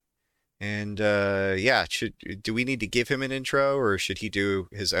And do we need to give him an intro or should he do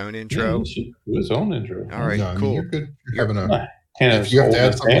his own Yeah, intro? he should do his own intro. All right, No, I mean, cool. you're good. Hannah's If you have to holding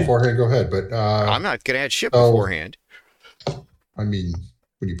add his something hand. beforehand, go ahead. But I'm not gonna add shit beforehand. I mean,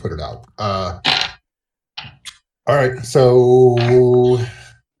 when you put it out. All right, so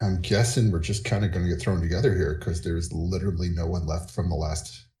I'm guessing we're just kind of going to get thrown together here because there's literally no one left from the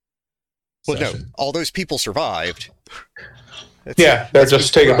last session. No, all those people survived. They're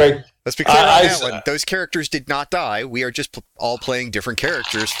just taking a break. Let's be clear on that one. Those characters did not die. We are just all playing different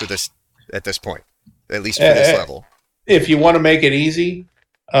characters for this at this point, at least for this level. If you want to make it easy,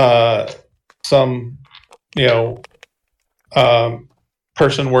 some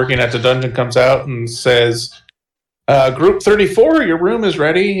person working at the dungeon comes out and says, "Group 34, your room is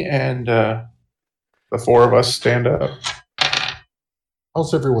ready," and the four of us stand up.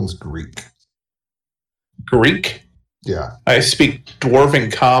 How's everyone's Greek? Greek? Yeah. I speak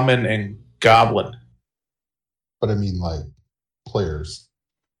Dwarven, Common, and Goblin. But I mean, like, players.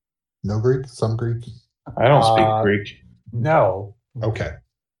 No Greek? Some Greek? I don't speak Greek. No. Okay.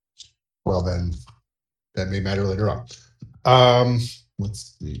 Well, then, that may matter later on.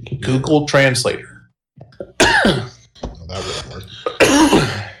 Let's see. Google Translator. Well, that wouldn't work.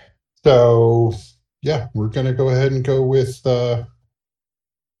 So, yeah, we're going to go ahead and go with...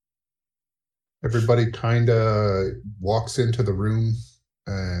 everybody kind of walks into the room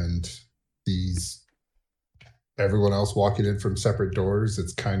and sees everyone else walking in from separate doors.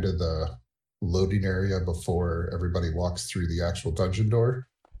 It's kind of the loading area before everybody walks through the actual dungeon door.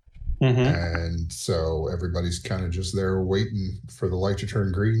 Mm-hmm. And so everybody's kind of just there waiting for the light to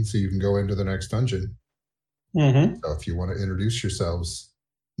turn green so you can go into the next dungeon. Mm-hmm. So if you want to introduce yourselves,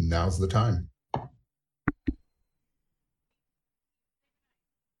 now's the time.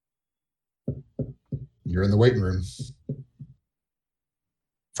 You're in the waiting room.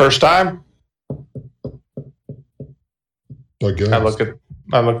 First time? I guess.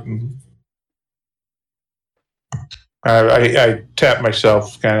 I tap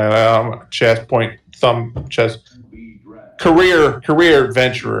myself, kind of chest, point, thumb, chest. Career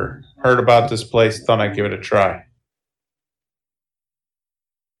adventurer. Heard about this place, thought I'd give it a try.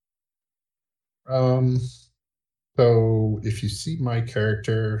 So if you see my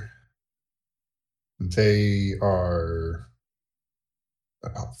character, they are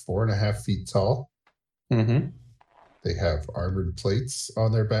about 4.5 feet tall. Mm-hmm. They have armored plates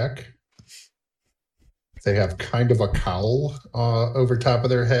on their back. They have kind of a cowl over top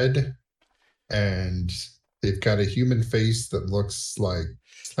of their head. And they've got a human face that looks like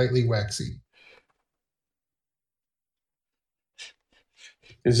slightly waxy.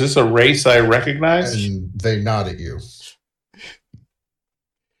 Is this a race I recognize? And they nod at you.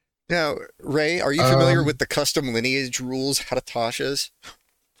 Now, Ray, are you familiar with the custom lineage rules Hatatashas?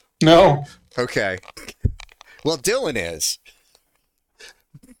 No. Okay. Well, Dylan is.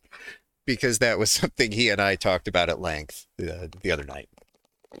 Because that was something he and I talked about at length the other night.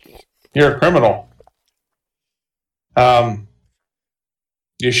 You're a criminal.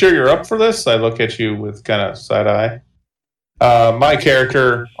 You sure you're up for this? I look at you with kind of side eye. My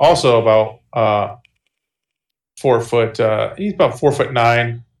character, also about 4 foot, he's about 4'9",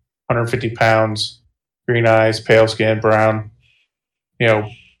 150 pounds, green eyes, pale skin, brown,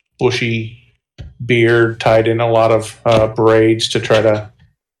 bushy beard, tied in a lot of braids to try to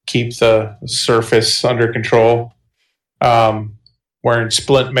keep the surface under control. Wearing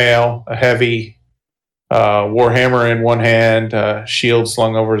splint mail, a heavy warhammer in one hand, shield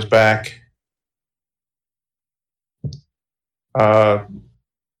slung over his back.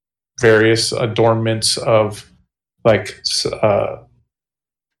 Various adornments of it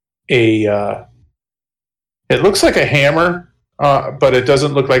looks like a hammer, but it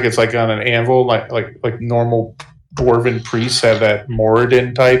doesn't look like it's like on an anvil, like normal dwarven priests have that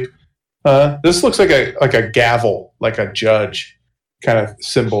Moradin type. This looks like a gavel, like a judge kind of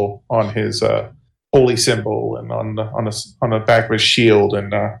symbol on his holy symbol, and on the back of his shield,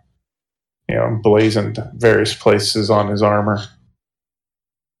 and emblazoned various places on his armor.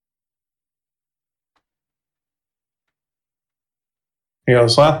 He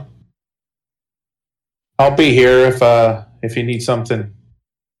goes, well, I'll be here if you need something.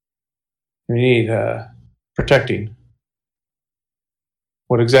 You need protecting.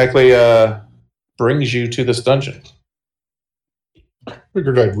 What exactly brings you to this dungeon?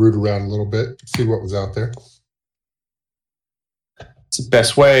 Figured I'd root around a little bit, see what was out there. It's the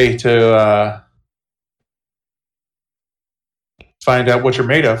best way to find out what you're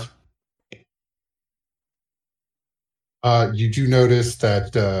made of. You do notice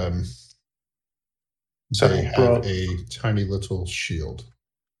that they have Bro. a tiny little shield.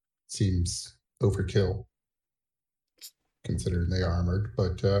 seems overkill considering they are armored,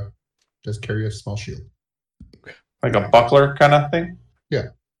 but just carry a small shield. Like a buckler kind of thing? Yeah.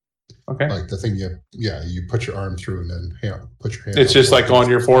 Okay. Like the thing you put your arm through and then put your hand. It's just like on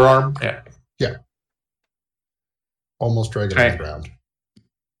your forearm? Yeah. Yeah. Almost drag it on the ground.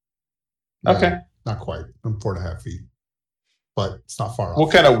 Okay. Not quite. I'm 4.5 feet. But it's not far off.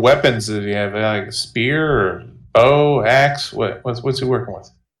 What kind of weapons do you have? Like a spear or bow, axe? What's he working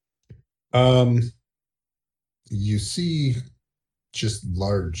with? You see just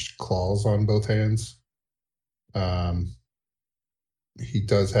large claws on both hands. He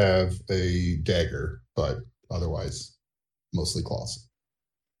does have a dagger, but otherwise mostly claws.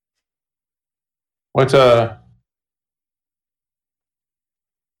 What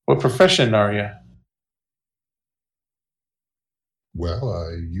profession are you? Well,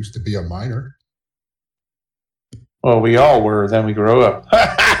 I used to be a miner. Well, we all were. Then we grew up.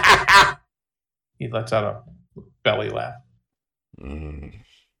 He lets out a belly laugh.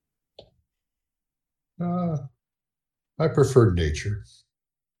 I prefer nature.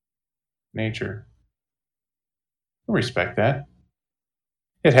 Nature. I respect that.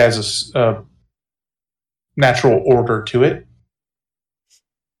 It has a natural order to it.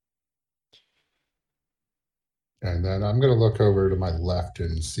 And then I'm going to look over to my left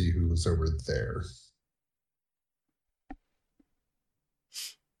and see who's over there.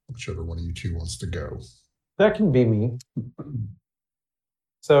 Whichever one of you two wants to go. That can be me.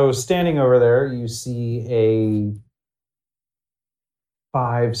 So standing over there, you see a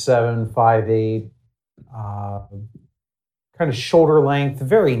 5'7", 5'8", kind of shoulder length,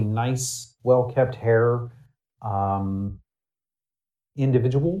 very nice, well-kept hair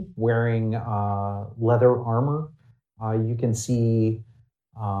individual wearing leather armor. You can see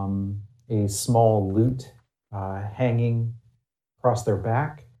a small lute hanging across their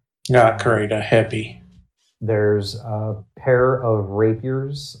back. Not great, a hippie. There's a pair of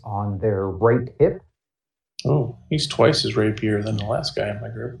rapiers on their right hip. Oh, he's twice as rapier than the last guy in my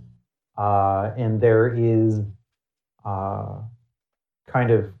group. And there is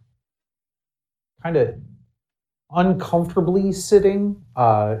kind of uncomfortably sitting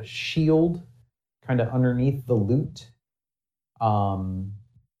shield kind of underneath the lute.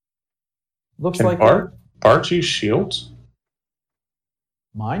 Looks Can like Bart use shields?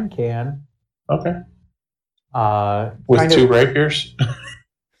 Mine can. Okay. With two rapiers?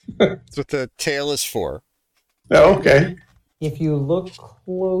 That's what the tail is for. Oh, okay. If you look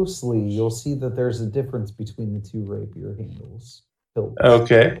closely, you'll see that there's a difference between the two rapier handles.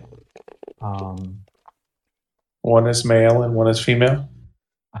 Okay. One is male and one is female.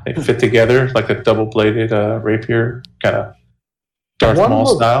 They fit together like a double-bladed rapier, kind of Darth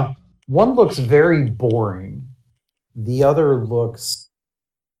Maul style. One looks very boring. The other looks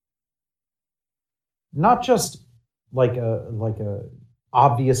not just like a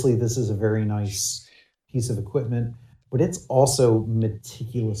obviously this is a very nice piece of equipment, but it's also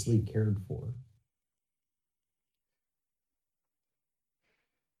meticulously cared for.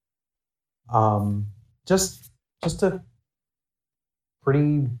 Just a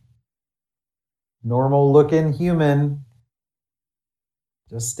pretty normal looking human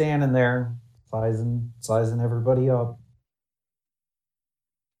just standing there sizing everybody up.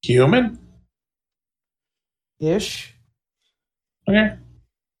 Human? Ish. Okay.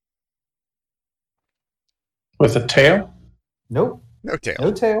 With a tail? Nope. No tail.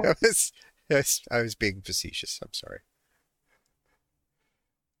 No tail. I was being facetious. I'm sorry.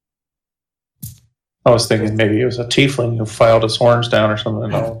 I was thinking maybe it was a tiefling who filed his horns down or something.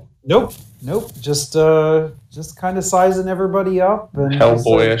 No. Nope. Just kind of sizing everybody up. And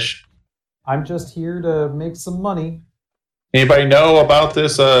Hellboyish. I'm just here to make some money. Anybody know about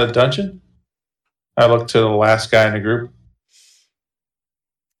this dungeon? I looked to the last guy in the group.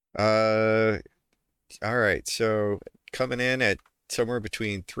 All right. So coming in at somewhere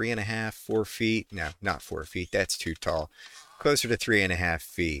between 3.5, 4 feet. No, not 4 feet. That's too tall. Closer to 3.5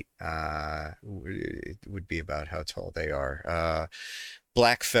 feet. It would be about how tall they are.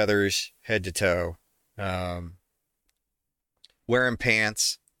 Black feathers, head to toe. Wearing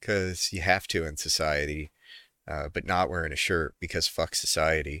pants because you have to in society, but not wearing a shirt because fuck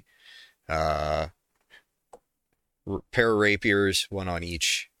society. Pair of rapiers, one on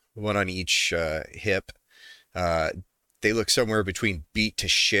each hip. They look somewhere between beat to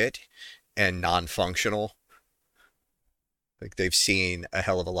shit and non-functional. Like they've seen a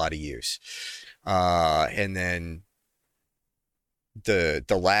hell of a lot of use. And then the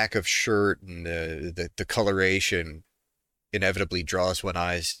lack of shirt and the coloration inevitably draws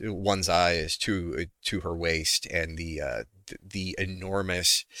one's eyes to her waist, and the the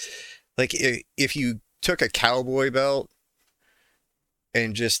enormous, like if you took a cowboy belt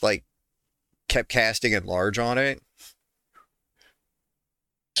and just like kept casting enlarge on it.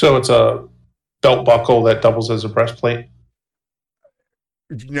 So it's a belt buckle that doubles as a breastplate.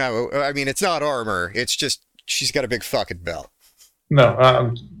 No, I mean it's not armor. It's just she's got a big fucking belt. No,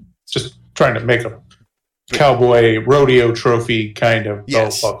 I'm just trying to make a cowboy rodeo trophy kind of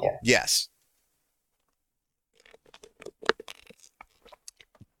Yes. belt buckle. Yes.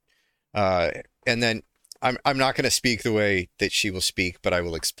 And then I'm not going to speak the way that she will speak, but I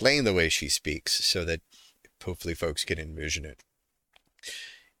will explain the way she speaks so that hopefully folks can envision it.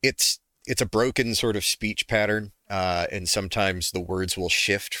 It's a broken sort of speech pattern, and sometimes the words will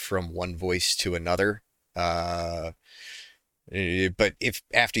shift from one voice to another. But if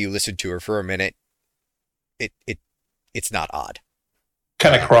after you listen to her for a minute, it's not odd.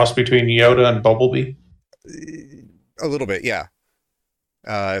 Kind of cross between Yoda and Bumblebee. A little bit, yeah.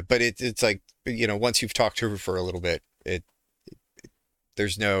 But it's like, once you've talked to her for a little bit,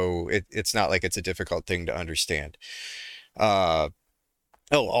 it's not like it's a difficult thing to understand.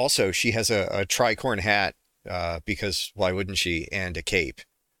 Also, she has a tricorn hat, because why wouldn't she? And a cape.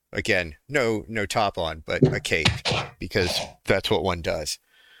 Again, no top on, but a cape, because that's what one does.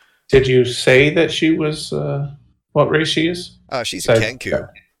 Did you say that she was what race she is? She's a Kenku.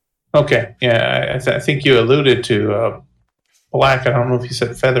 Okay, yeah, I think you alluded to black. I don't know if you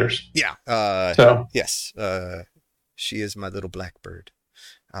said feathers. Yeah. So yes, she is my little blackbird.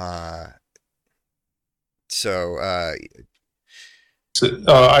 So I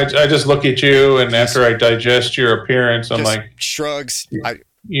just look at you, and after I digest your appearance, I'm just like, shrugs.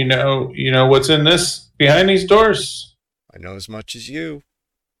 you know what's in this behind these doors. I know as much as you.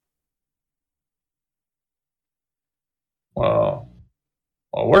 Well,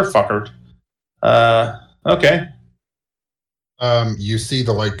 we're fuckered. Okay. You see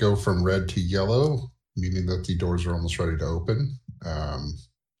the light go from red to yellow, meaning that the doors are almost ready to open.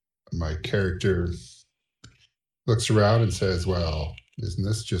 My character looks around and says, well, isn't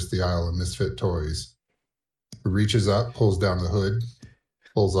this just the aisle of misfit toys? Reaches up, pulls down the hood,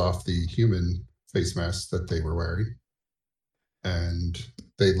 pulls off the human face mask that they were wearing, and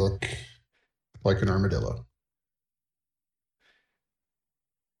they look like an armadillo.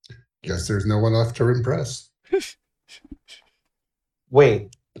 Guess there's no one left to impress.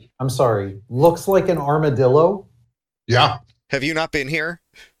 Wait, I'm sorry. Looks like an armadillo? Yeah. Have you not been here?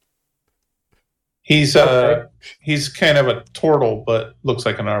 He's Okay. he's kind of a turtle, but looks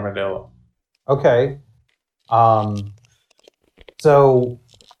like an armadillo. Okay. So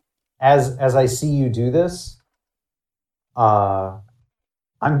as I see you do this, I'm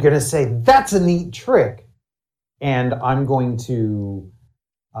gonna say that's a neat trick. And I'm going to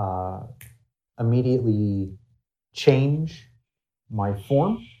immediately change my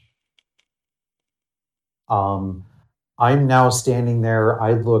form. I'm now standing there.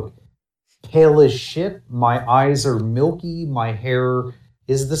 I look pale as shit. My eyes are milky. My hair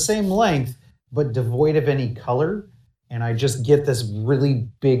is the same length, but devoid of any color. And I just get this really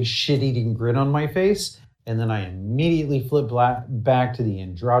big shit-eating grin on my face. And then I immediately flip back to the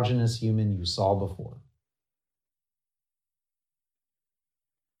androgynous human you saw before.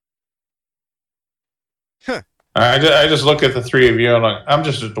 Huh. I just look at the three of you and I'm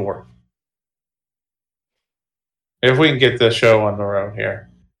just a dwarf. If we can get this show on the road here,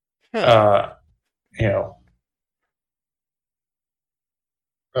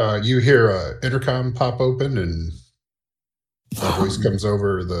 You hear an intercom pop open and a voice comes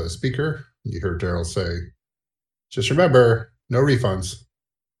over the speaker. You hear Daryl say, just remember, no refunds.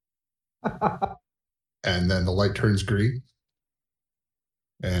 And then the light turns green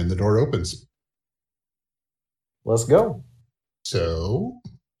and the door opens. Let's go. So,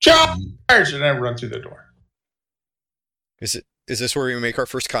 charge, and then run through the door. Is this where we make our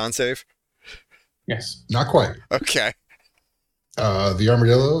first con save? Yes. not quite. Okay. The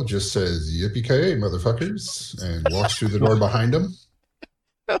armadillo just says, yippee-ki-yay, motherfuckers, and walks through the door behind him.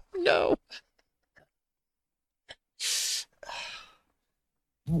 Oh, no.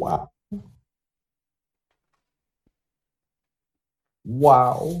 Wow.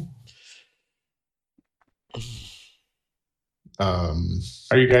 Wow.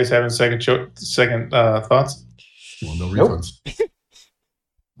 Are you guys having second thoughts? Well, no Nope. refunds.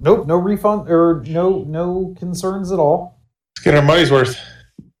 Nope, no refund or no concerns at all. Let's get our money's worth.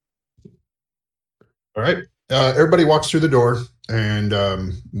 All right. Everybody walks through the door, and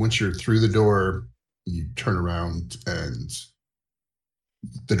once you're through the door, you turn around and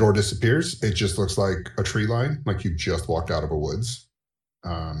the door disappears. It just looks like a tree line, like you just walked out of a woods.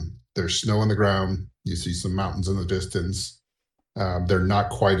 There's snow on the ground. You see some mountains in the distance. They're not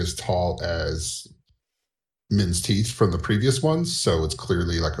quite as tall as Min's Teeth from the previous ones, so it's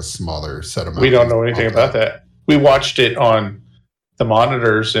clearly like a smaller set of mountains. We don't know anything about that. We watched it on the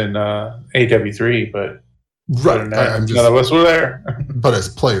monitors in AW3, but Right. none of us were there. But as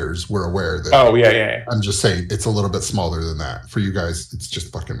players, we're aware that. Oh, yeah. I'm just saying it's a little bit smaller than that. For you guys, it's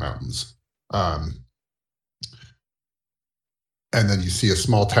just fucking mountains. And then you see a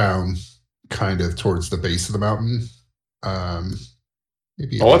small town kind of towards the base of the mountain.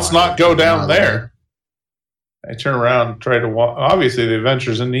 Maybe let's not go down there. I turn around and try to walk. Obviously, the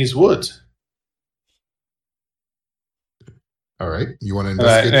adventure's in these woods. All right. You want to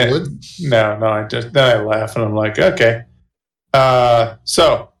investigate the wood? No. Then I laugh and I'm like, okay. My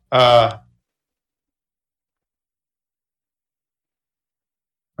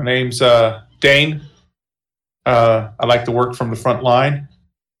name's Dane. I like to work from the front line.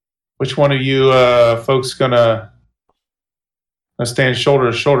 Which one of you folks gonna stand shoulder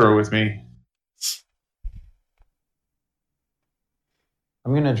to shoulder with me?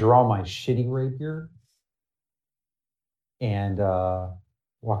 I'm gonna draw my shitty rapier and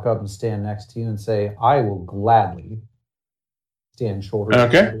walk up and stand next to you and say, I will gladly stand shoulder to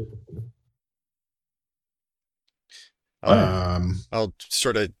shoulder with you. I'll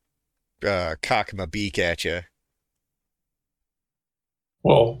sort of cock my beak at you.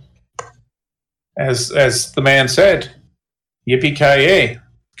 Well, as the man said, yippee-ki-yay,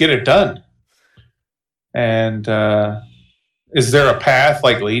 get it done. And is there a path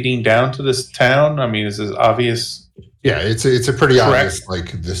like leading down to this town? I mean, is this obvious? Yeah, it's a pretty obvious,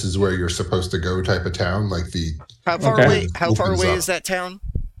 like, this is where you're supposed to go type of town. Like how far away is that town?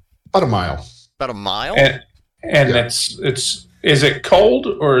 About a mile. About a mile? And it's is it cold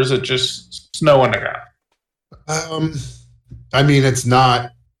or is it just snow on the ground? I mean, it's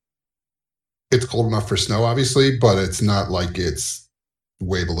cold enough for snow, obviously, but it's not like it's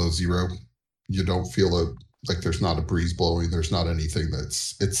way below zero. You don't feel like there's not a breeze blowing. There's not anything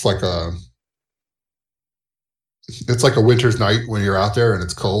it's like a winter's night when you're out there and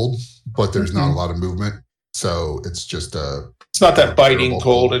it's cold, but there's not a lot of movement. So it's just it's not that biting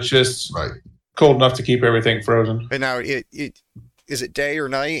cold. It's just right. Cold enough to keep everything frozen. And now is it day or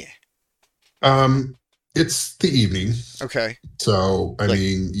night? It's the evening. Okay. So, I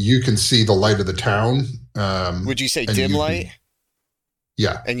mean, you can see the light of the town. Would you say dim light?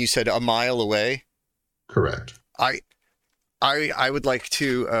 Yeah. And you said a mile away? Correct. I would like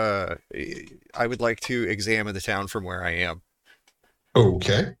to examine the town from where I am.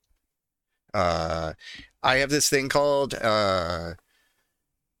 Okay. I have this thing called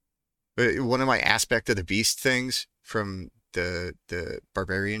one of my Aspect of the Beast things from the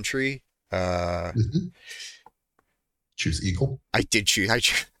barbarian tree. Choose eagle. I did choose.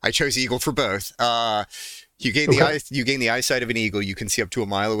 I chose eagle for both. You gain the eyesight of an eagle. You can see up to a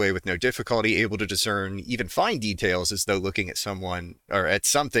mile away with no difficulty, able to discern even fine details as though looking at someone or at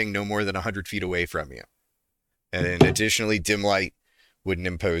something no more than 100 feet away from you. And then additionally, dim light wouldn't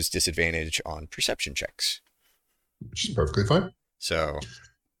impose disadvantage on perception checks. Which is perfectly fine. So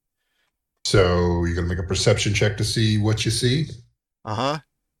you're gonna make a perception check to see what you see. Uh-huh.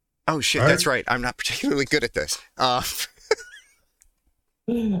 Oh shit, that's right. I'm not particularly good at this.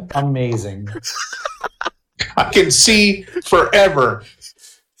 Amazing. I can see forever,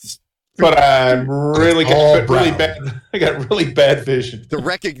 but I'm really got really bad vision. The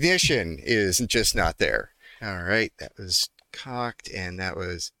recognition is just not there. All right, that was cocked, and that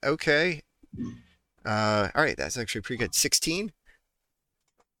was okay. All right, that's actually pretty good. 16.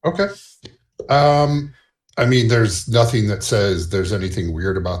 Okay. I mean, there's nothing that says there's anything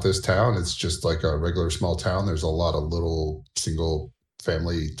weird about this town. It's just like a regular small town. There's a lot of little single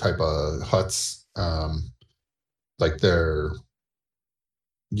family type of huts. Like they're,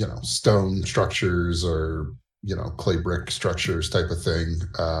 stone structures or, clay brick structures type of thing.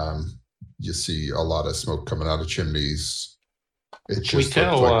 You see a lot of smoke coming out of chimneys. It just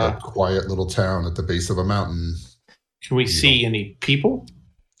looks like a quiet little town at the base of a mountain. Can we see any people?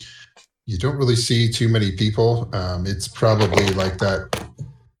 You don't really see too many people. It's probably like that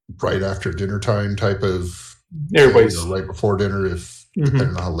right after dinner time type of everybody's right before dinner,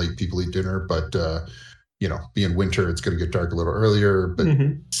 depending on how late people eat dinner. But being winter, it's going to get dark a little earlier. But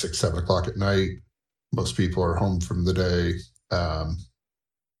 6-7 o'clock at night, most people are home from the day.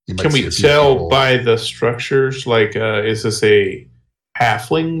 Can we tell by the structures? Like, is this a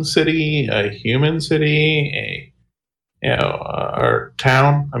halfling city, a human city, or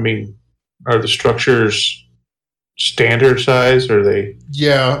town? I mean, are the structures standard size? Are they?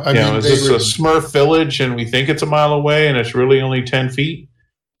 Yeah, I mean, is this a Smurf village and we think it's a mile away and it's really only 10 feet?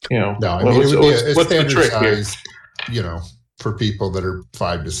 No, I mean, what's the trick size, here? for people that are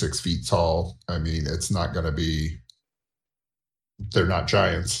 5 to 6 feet tall. I mean, it's not going to be. They're not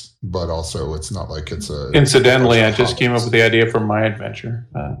giants, but also it's not like it's a. Incidentally, I just came up with the idea for my adventure.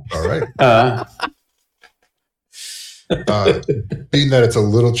 All right. Uh, Being that it's a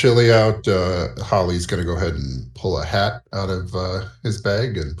little chilly out, Holly's going to go ahead and pull a hat out of his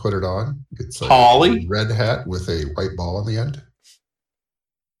bag and put it on. It's a Holly? red hat with a white ball on the end.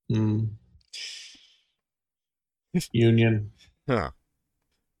 Union. Huh.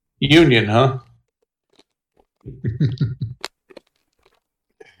 Union, huh?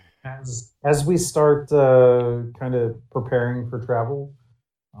 As we start kind of preparing for travel,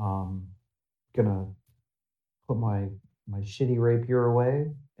 gonna put my shitty rapier away,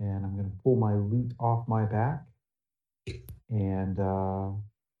 and I'm gonna pull my loot off my back, and I'm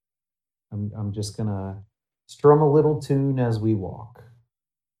just gonna strum a little tune as we walk.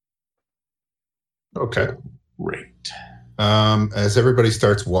 Okay. Great. As everybody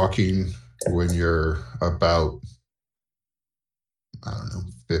starts walking, when you're about, I don't know,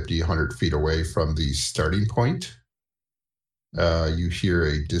 50, 100 feet away from the starting point, you hear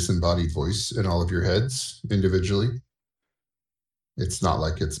a disembodied voice in all of your heads individually. It's not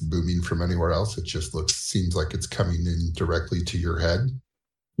like it's booming from anywhere else. It just seems like it's coming in directly to your head.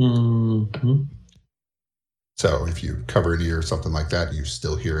 Mm-hmm. So if you cover an ear or something like that, you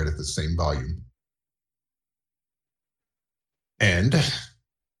still hear it at the same volume. And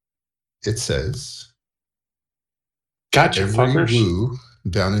it says, Gotcha, every fuckers. Woo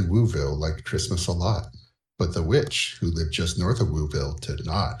down in Wooville liked Christmas a lot, but the witch who lived just north of Wooville did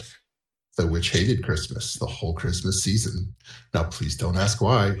not. The witch hated Christmas the whole Christmas season. Now, please don't ask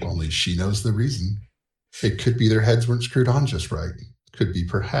why. Only she knows the reason. It could be their heads weren't screwed on just right. Could be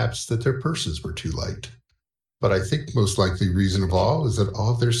perhaps that their purses were too light. But I think most likely reason of all is that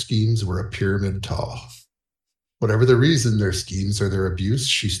all of their schemes were a pyramid tall. Whatever the reason, their schemes or their abuse,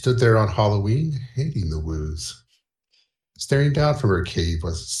 she stood there on Halloween, hating the woos. Staring down from her cave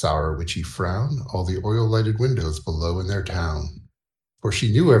was a sour, witchy frown, all the oil-lighted windows below in their town. For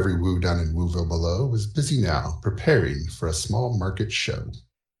she knew every woo down in Wooville below was busy now, preparing for a small market show.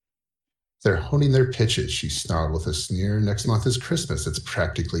 They're honing their pitches, she snarled with a sneer. Next month is Christmas, it's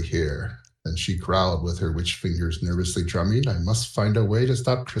practically here. Then she growled with her witch fingers nervously drumming, I must find a way to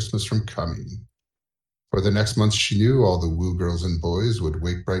stop Christmas from coming. For the next month she knew all the woo girls and boys would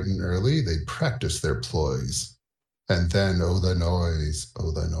wake bright and early, they'd practice their ploys. And then, oh the noise,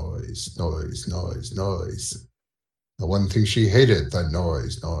 noise, noise, noise. The one thing she hated, the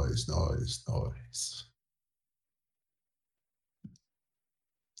noise, noise, noise, noise.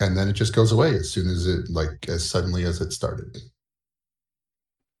 And then it just goes away as soon as as suddenly as it started.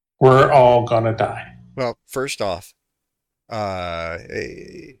 We're all gonna die. Well, first off,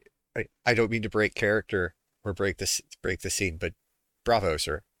 I don't mean to break character or break the scene, but bravo,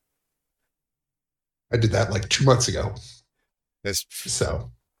 sir. I did that like 2 months ago.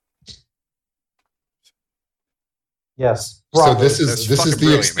 So Yes. So Bravo. this That's is fucking the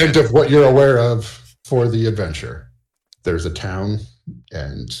brilliant, extent man. of what you're aware of for the adventure. There's a town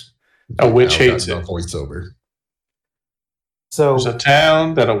and A witch now hates got no it. voiceover. So There's a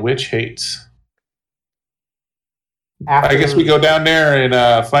town that a witch hates. after, I guess we go down there and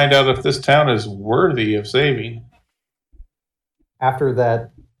find out if this town is worthy of saving. after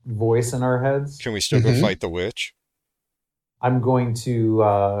that voice in our heads, Can we still go Mhm. fight the witch? I'm going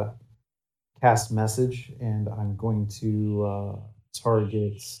to cast message, and I'm going to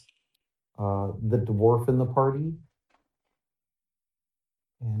target the dwarf in the party,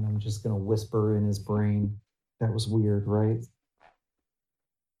 and I'm just going to whisper in his brain. That was weird, right?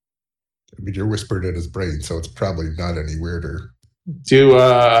 I mean, you're whispered in his brain, so it's probably not any weirder.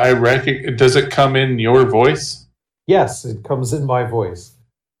 Does it come in your voice? Yes, it comes in my voice.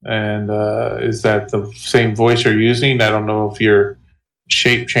 And is that the same voice you're using? I don't know if your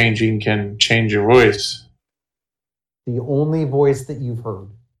shape changing can change your voice. The only voice that you've heard.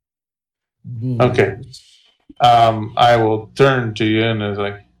 Me. Okay. I will turn to you and is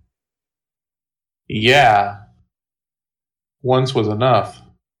like, yeah, once was enough.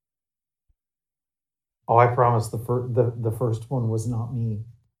 Oh, I promise the first one was not me.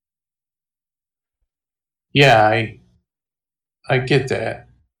 Yeah, I get that.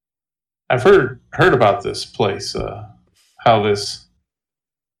 I've heard about this place, how this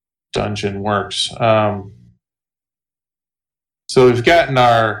dungeon works. So we've gotten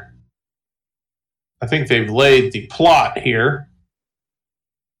I think they've laid the plot here.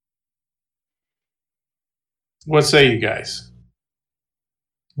 What say you guys?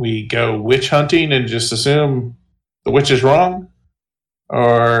 We go witch hunting and just assume the witch is wrong?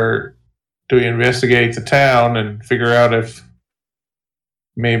 Or do we investigate the town and figure out if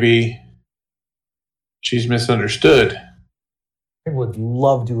Maybe she's misunderstood. I would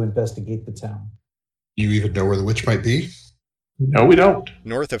love to investigate the town. You even know where the witch might be? No, we don't.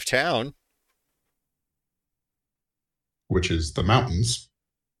 North of town. Which is the mountains.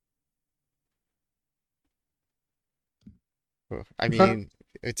 I Okay. mean,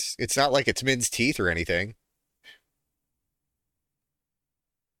 it's not like it's Min's Teeth or anything.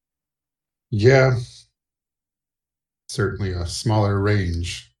 Yeah. Certainly a smaller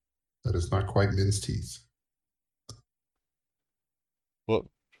range. That is not quite Min's Teeth. Well,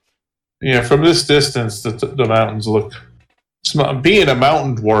 Yeah, from this distance, the mountains look. Being a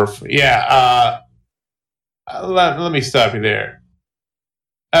mountain dwarf, yeah. Let me stop you there.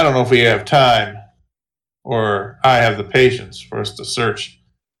 I don't know if we have time, or I have the patience for us to search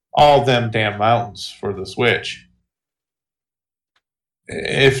all them damn mountains for this witch.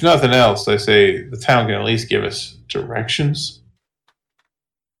 If nothing else, I say the town can at least give us directions.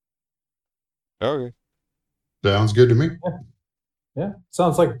 okay. Sounds good to me. Yeah,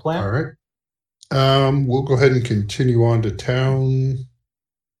 sounds like a plan. All right. We'll go ahead and continue on to town.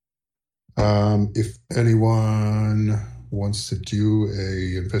 If anyone wants to do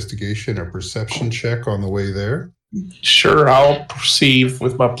a investigation or perception check on the way there. Sure, I'll perceive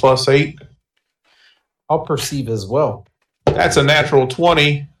with my +8. I'll perceive as well. That's a natural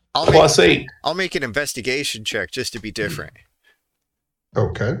 20 I'll +8. I'll make an investigation check just to be different.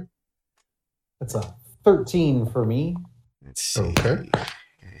 Okay. That's a 13 for me. Let's see. Okay.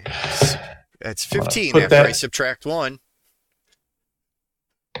 That's 15 put after I that- subtract 1.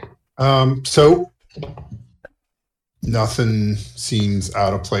 So nothing seems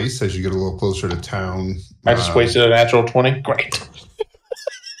out of place as you get a little closer to town. I just wasted a natural 20. Great.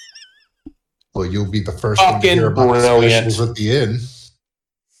 Well, you'll be the first one to Fucking hear about the brilliant. specials at the inn.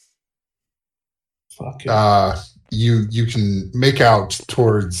 Fucking. You can make out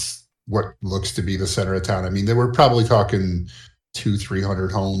towards what looks to be the center of town. I mean, they were probably talking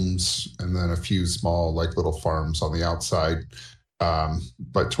 200-300 homes and then a few small, like little farms on the outside.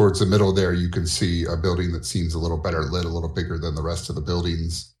 But towards the middle there, you can see a building that seems a little better lit, a little bigger than the rest of the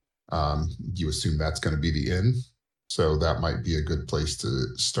buildings. You assume that's going to be the inn. So that might be a good place to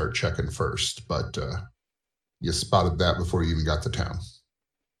start checking first. But you spotted that before you even got to town.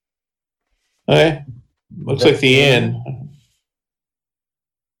 Okay. Looks like the inn.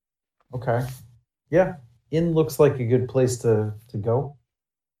 Okay. Yeah. Inn looks like a good place to go.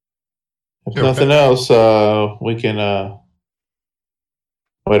 If Okay. nothing else, we can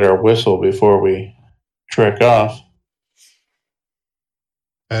wet our whistle before we trek off.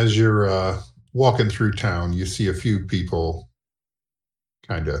 As you're walking through town, you see a few people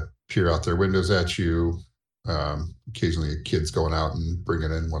kind of peer out their windows at you. Occasionally, a kid's going out and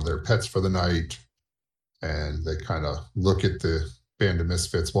bringing in one of their pets for the night. And they kind of look at the band of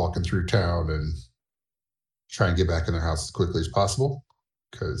misfits walking through town and try and get back in their house as quickly as possible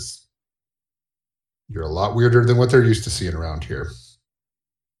because you're a lot weirder than what they're used to seeing around here.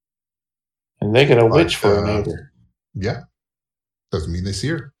 And they got a But, witch for a neighbor. Yeah. Doesn't mean they see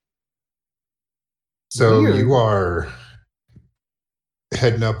her. So Weird. you are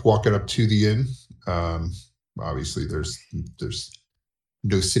heading up, walking up to the inn. Obviously, there's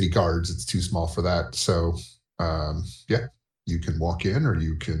no city guards. It's too small for that. So, yeah, you can walk in or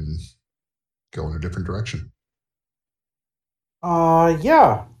you can go in a different direction.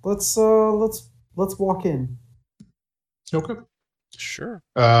 Yeah. Let's walk in. Okay. Sure.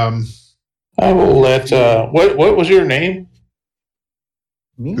 I will let. What was your name?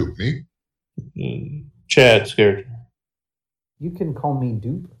 Me? Who, me? Chad's character. You can call me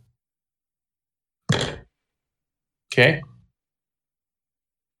Dupe. Okay.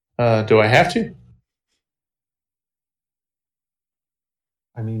 Do I have to?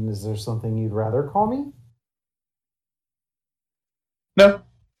 I mean, is there something you'd rather call me? No.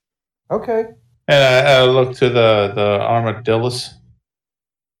 Okay. And I look to the armadillos.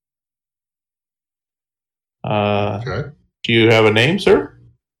 Okay. Do you have a name, sir?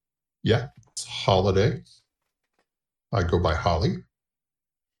 Yeah, it's Holiday. I go by Holly.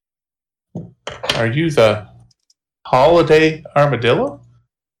 Are you the holiday armadillo?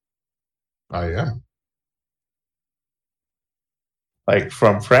 I am. Like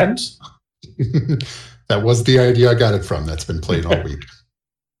from Friends? That was the idea I got it from. That's been played all week.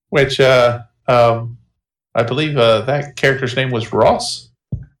 Which I believe that character's name was Ross.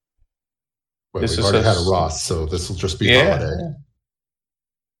 Well, This we've is already a- had a Ross, so this will just be Yeah. Holiday.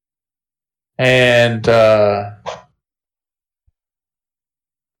 And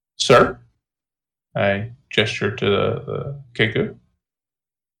sir, I gesture to the Kenku.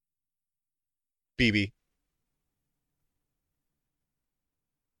 BB.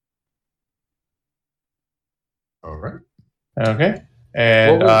 All right. Okay.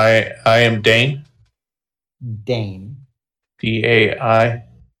 And What was- I am Dane. Dane. Dain.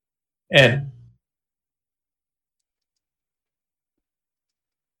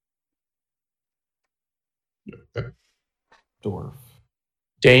 Dwarf.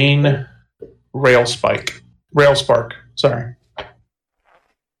 Dane Railspark. Sorry.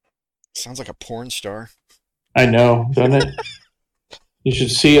 Sounds like a porn star. I know, doesn't it? You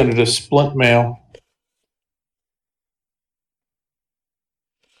should see under the splint mail.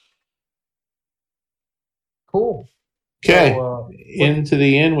 Cool. Okay. So, Into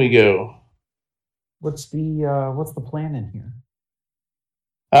the inn we go. what's the plan in here?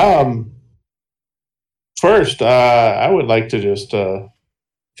 First, I would like to just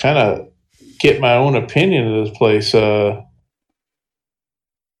kind of get my own opinion of this place. The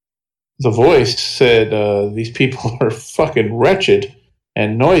voice said these people are fucking wretched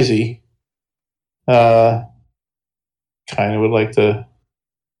and noisy. Kind of would like to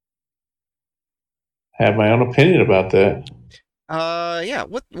have my own opinion about that. Yeah.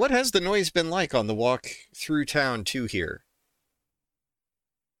 What has the noise been like on the walk through town to here?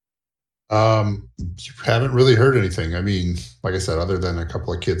 You haven't really heard anything. I mean, like I said, other than a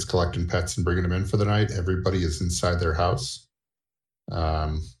couple of kids collecting pets and bringing them in for the night, everybody is inside their house.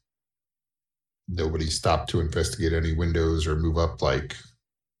 Nobody stopped to investigate any windows or move up. Like,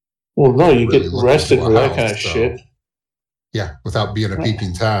 Well, no, you really get look arrested into for a that house, kind of so- shit. yeah, without being a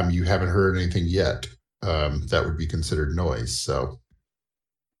peeping Tom, you haven't heard anything yet. That would be considered noise. So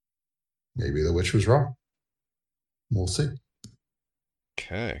maybe the witch was wrong. We'll see.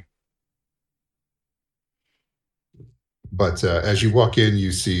 Okay. But as you walk in,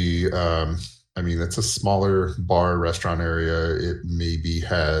 you see, I mean, it's a smaller bar restaurant area. It maybe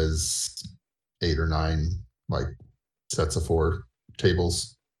has 8 or 9 like sets of 4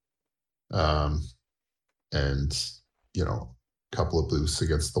 tables. And, you know, a couple of booths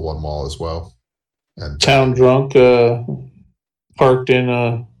against the one wall as well. And Town drunk, parked in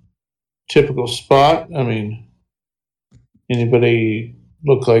a typical spot. I mean, anybody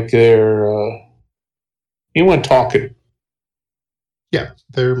look like they're anyone talking? yeah,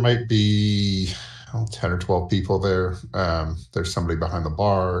 there might be 10 or 12 people there. There's somebody behind the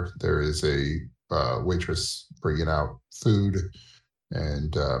bar. There is a waitress bringing out food.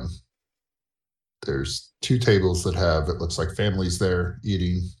 And there's 2 tables that have, it looks like families there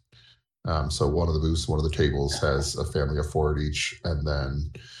eating. So one of the booths, one of the tables has a family of 4 at each. And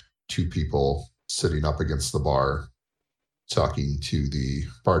then 2 people sitting up against the bar talking to the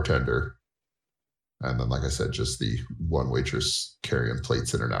bartender. And then, like I said, just the one waitress carrying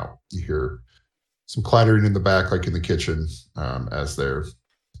plates in and out. You hear some clattering in the back, like in the kitchen, as they're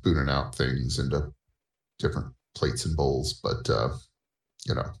spooning out things into different plates and bowls. But,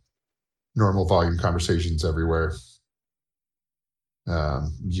 you know, normal volume conversations everywhere.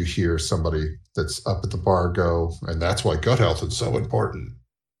 You hear somebody that's up at the bar go, and that's why gut health is so important.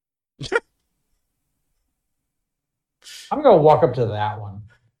 I'm gonna walk up to that one.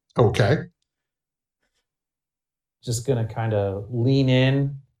 Okay. Just gonna kind of lean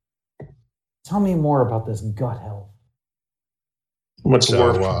in. Tell me more about this gut health. I'm a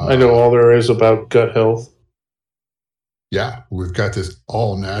So, dwarf. I know all there is about gut health. Yeah, we've got this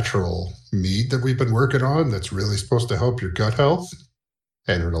all natural mead that we've been working on that's really supposed to help your gut health.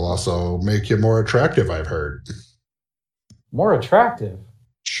 And it'll also make you more attractive, I've heard. More attractive?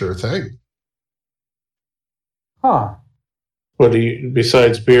 Sure thing. Huh. What do you,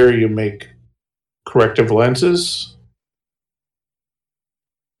 besides beer, you make corrective lenses?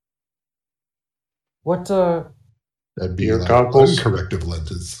 What, That'd be Beer like goggles? uncorrective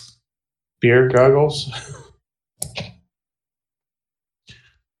lenses. Beer goggles?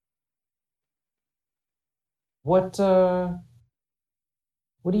 what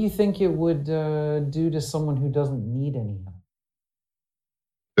do you think it would do to someone who doesn't need any help?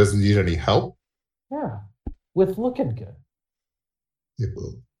 Doesn't need any help. Yeah, with looking good. It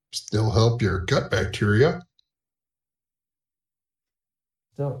will still help your gut bacteria.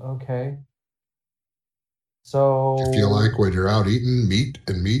 So, okay. So You feel like when you're out eating meat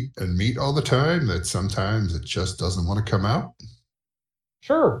and meat and meat all the time, that sometimes it just doesn't want to come out?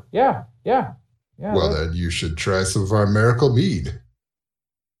 Sure. Yeah. Well, then you should try some of our miracle mead.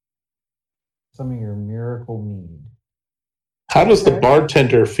 Some of your miracle mead. How does the Okay.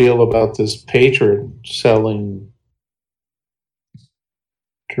 bartender feel about this patron selling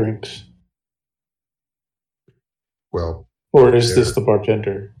drinks? Well, Or is this the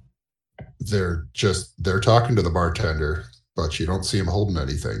bartender? they're talking to the bartender, but you don't see him holding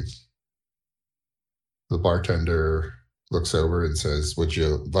anything. The bartender looks over and says, "Would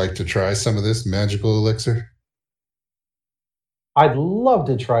you like to try some of this magical elixir?" I'd love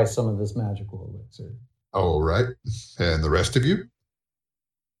to try some of this magical elixir. All right. And the rest of you?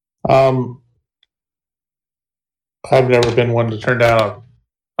 I've never been one to turn down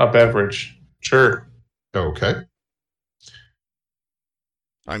a beverage. Sure. Okay.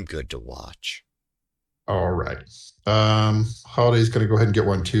 I'm good to watch. All right. Holiday's going to go ahead and get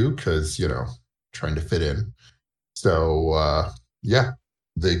one too, because, trying to fit in. So, yeah,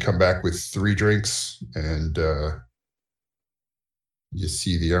 they come back with 3 drinks, and you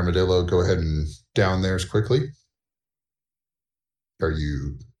see the armadillo go ahead and down theirs quickly. Are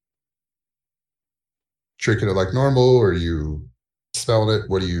you drinking it like normal, or are you smelling it?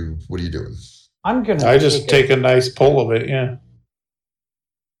 What are you doing? I'm gonna. I just take a nice pull of it. Yeah.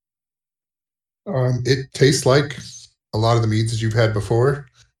 It tastes like a lot of the meads that you've had before.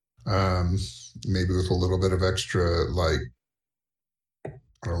 Maybe with a little bit of extra, like, I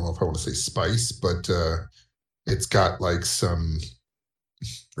don't know if I want to say spice, but it's got like some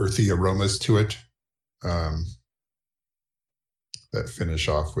earthy aromas to it that finish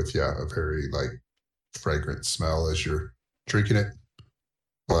off with, a very like fragrant smell as you're drinking it.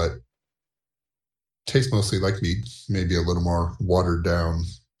 But tastes mostly like mead, maybe a little more watered down,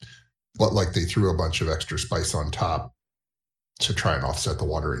 but like they threw a bunch of extra spice on top to try and offset the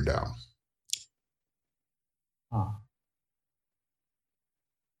watering down. Huh.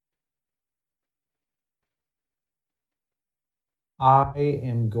 I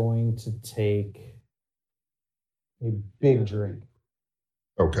am going to take a big drink.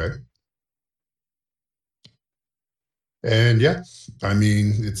 Okay. And yeah, I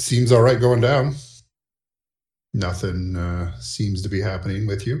mean, it seems all right going down. Nothing seems to be happening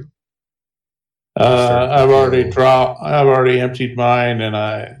with you. I've already emptied mine, and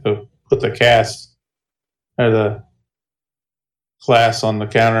I put the cast or the glass on the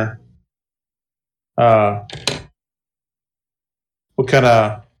counter. What kind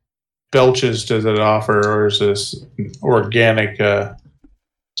of belches does it offer, or is this organic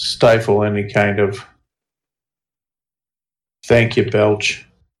stifle any kind of thank you belch?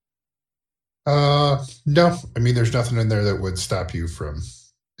 No. I mean, there's nothing in there that would stop you from,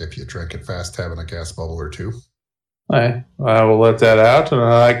 if you drank it fast, having a gas bubble or two. I will let that out,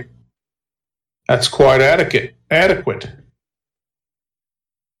 and that's quite adequate.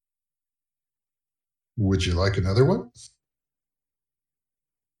 Would you like another one?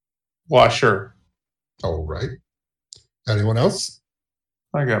 Why, sure. All right. Anyone else?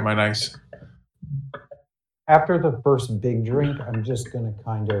 I got my nice. After the first big drink, I'm just going to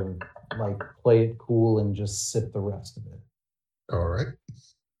kind of like play it cool and just sip the rest of it. All right.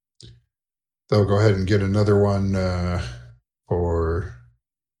 They'll go ahead and get another one for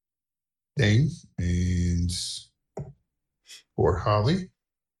Dane and for Holly.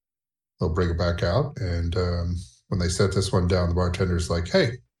 They'll bring it back out. And when they set this one down, the bartender's like,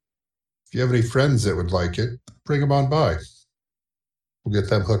 hey, if you have any friends that would like it, bring them on by. We'll get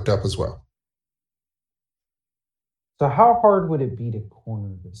them hooked up as well. So how hard would it be to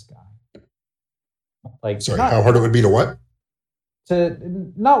corner this guy? Like, sorry, how hard it would be to what? To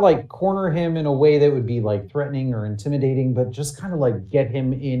not like corner him in a way that would be like threatening or intimidating, but just kind of like get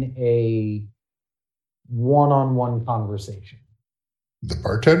him in a one-on-one conversation. The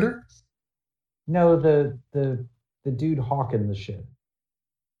bartender? No, the dude hawking the shit.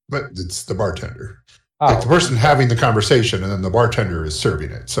 But it's the bartender. Oh. Like the person having the conversation, and then the bartender is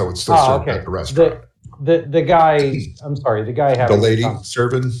serving it. So it's still served at the restaurant. The guy, I'm sorry, the guy having the lady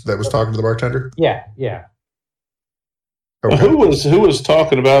serving that was talking to the bartender? Yeah. Okay. Who was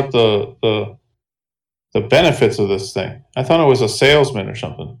talking about the benefits of this thing? I thought it was a salesman or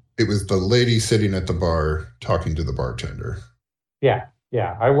something. It was the lady sitting at the bar talking to the bartender. Yeah.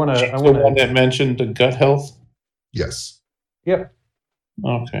 I want to. The one that mentioned the gut health. Yes. Yep.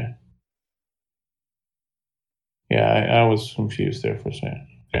 Okay. Yeah, I was confused there for a second.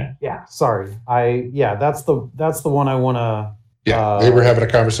 Okay. Yeah. Sorry. That's the one I want to. Yeah, they were having a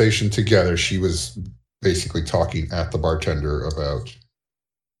conversation together. She was basically talking at the bartender about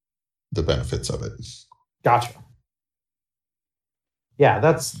the benefits of it. Gotcha. Yeah,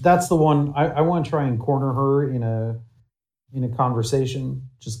 that's the one. I want to try and corner her in a conversation.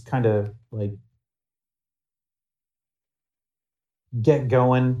 Just kind of like get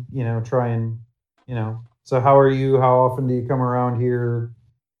going. Try and So how are you? How often do you come around here?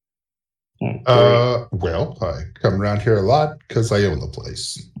 Well, I come around here a lot because I own the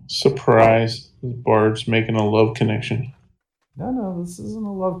place. Surprise. Bard's making a love connection. No, this isn't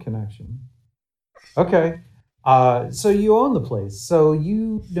a love connection. Okay. So you own the place. So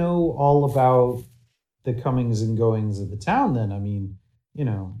you know all about the comings and goings of the town then. I mean,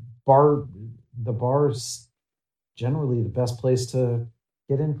 the bar's generally the best place to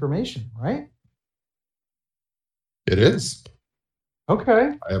get information, right? It is.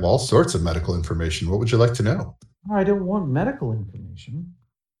 Okay. I have all sorts of medical information. What would you like to know? I don't want medical information.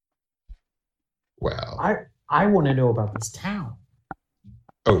 Well, I want to know about this town.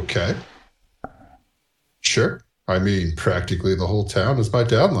 okay. Sure. I mean, practically the whole town is my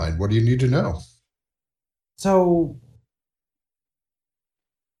downline. What do you need to know? So,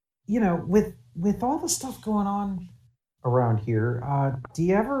 with all the stuff going on around here,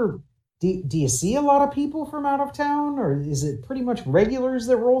 do you see a lot of people from out of town, or is it pretty much regulars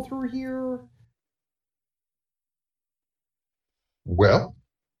that roll through here? Well,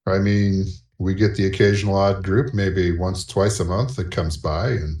 I mean, we get the occasional odd group, maybe once, twice a month that comes by,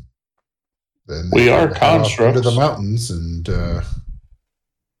 and then We are head off into the constructs. mountains, and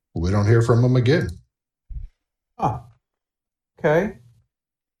we don't hear from them again. Oh, okay.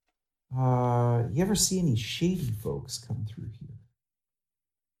 You ever see any shady folks come through here?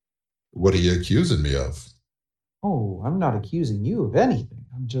 What are you accusing me of? Oh, I'm not accusing you of anything.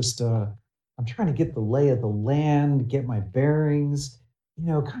 I'm just I'm trying to get the lay of the land, get my bearings,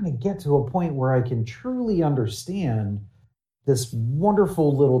 kind of get to a point where I can truly understand this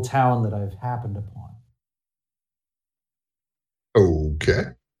wonderful little town that I've happened upon. Okay.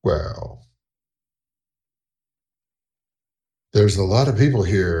 Well, there's a lot of people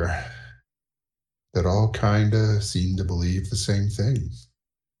here that all kind of seem to believe the same thing,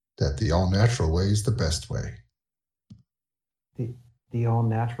 that the all-natural way is the best way. The all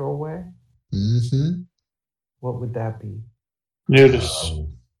natural way? Mm-hmm. What would that be? Notice.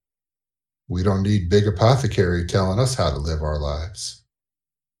 We don't need big apothecary telling us how to live our lives.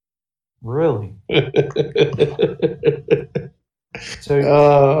 Really?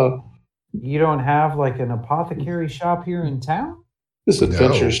 So you don't have like an apothecary shop here in town? This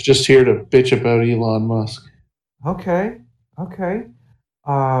adventure is just here to bitch about Elon Musk. Okay.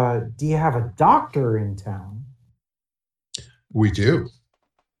 Do you have a doctor in town? We do.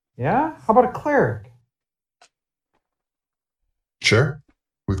 Yeah? How about a cleric? Sure.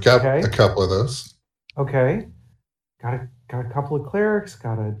 We've got Okay. a couple of those. Okay. Got a couple of clerics,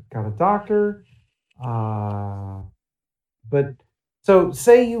 got a doctor. But so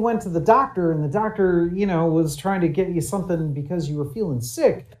say you went to the doctor and the doctor, was trying to get you something because you were feeling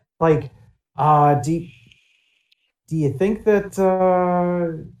sick. Like, do you think that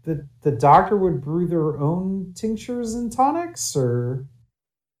the doctor would brew their own tinctures and tonics, or?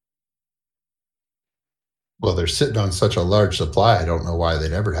 Well, they're sitting on such a large supply, I don't know why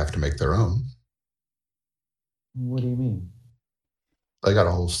they'd ever have to make their own. What do you mean? They got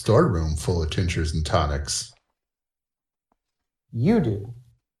a whole storeroom full of tinctures and tonics. You do?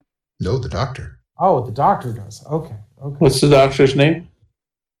 No, the doctor. Oh, the doctor does. Okay. What's the doctor's name?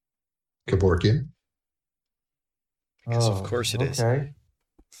 Kevorkian. Yes, of course it is. Okay.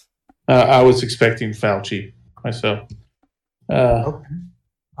 I was expecting Fauci myself. Okay.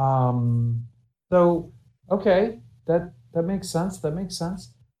 So okay, that makes sense.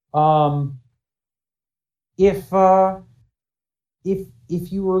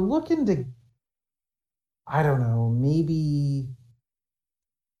 If you were looking to, I don't know, maybe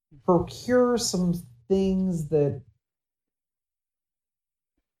procure some things that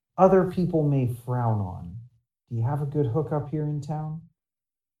other people may frown on, do you have a good hookup here in town?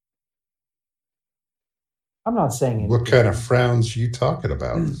 I'm not saying anything. What kind of frowns you talking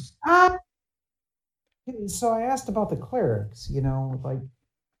about? So I asked about the clerics, like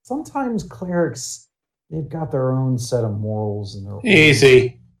sometimes clerics, they've got their own set of morals and their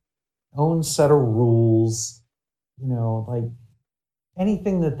Easy. own set of rules, like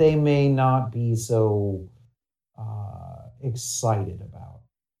anything that they may not be so excited about.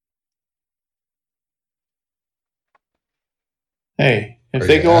 Hey, if Are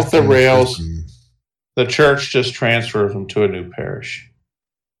they you go off the asking for rails, some- the church just transfers them to a new parish.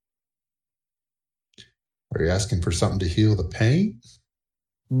 Are you asking for something to heal the pain?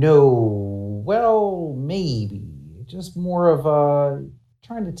 No, well, maybe. Just more of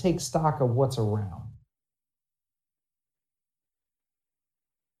trying to take stock of what's around.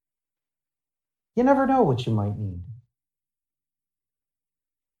 You never know what you might need.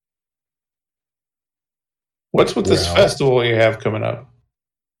 What's with this Well- festival you have coming up?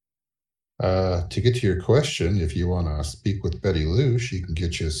 To get to your question, if you want to speak with Betty Lou, she can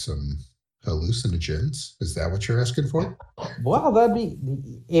get you some hallucinogens. Is that what you're asking for? Well, that'd be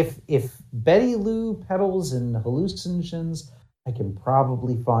if Betty Lou peddles in hallucinogens, I can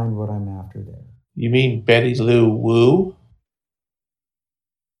probably find what I'm after there. You mean Betty Lou Woo?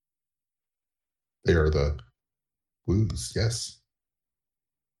 They are the woos, yes.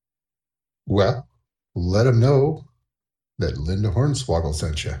 Well, let them know that Linda Hornswoggle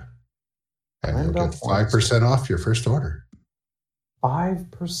sent you. And Linda you'll get 5% off your first order.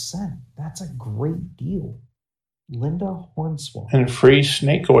 5%. That's a great deal. Linda Hornswoggle. And free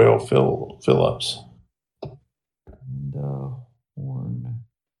snake oil fill-ups. Linda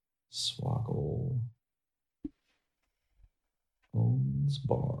Hornswoggle owns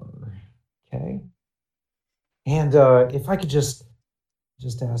bar. Okay. And if I could just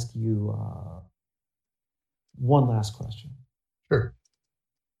ask you one last question. Sure.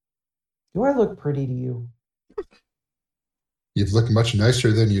 Do I look pretty to you? You've looked much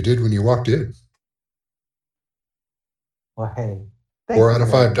nicer than you did when you walked in. Well, hey. 4 out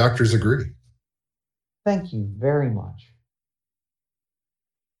of 5 doctors agree. Thank you very much.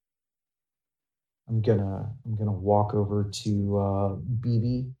 I'm gonna walk over to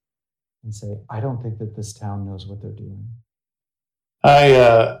BB and say, I don't think that this town knows what they're doing.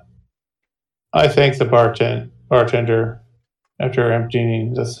 I thank the bartender after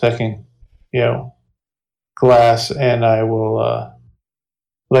emptying the second, glass, and I will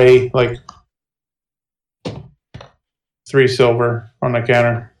lay like 3 silver on the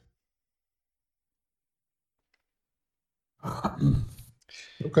counter.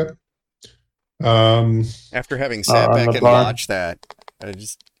 Okay. After having sat on back the and bar. watched that, I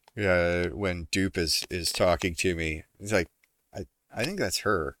just when Dupe is talking to me, he's like, I think that's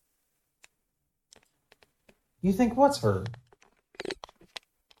her. You think what's her?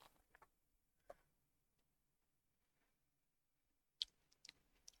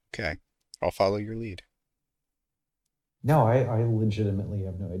 Okay, I'll follow your lead. No, I legitimately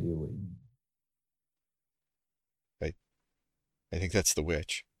have no idea what you mean. I think that's the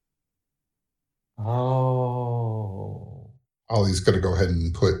witch. Oh. Ollie's going to go ahead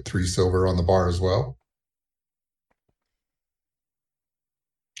and put 3 silver on the bar as well.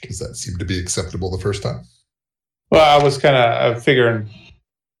 Because that seemed to be acceptable the first time. Well, I was kind of figuring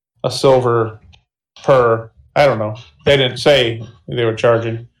a silver per. I don't know. They didn't say they were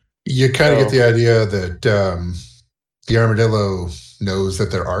charging. You kind of get the idea that the armadillo knows that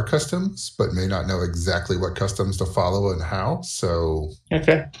there are customs, but may not know exactly what customs to follow and how. So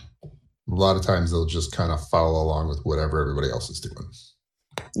Okay. a lot of times they'll just kind of follow along with whatever everybody else is doing.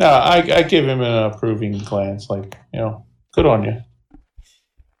 No, I give him an approving glance, like, good on you.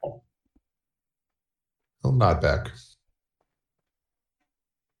 He'll nod back.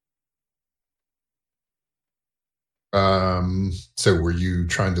 So were you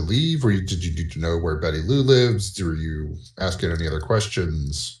trying to leave, or did you need to know where Betty Lou lives? Were you asking any other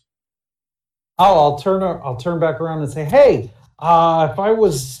questions? Oh, I'll turn back around and say, hey, if I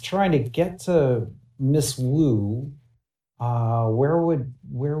was trying to get to Miss Lou, where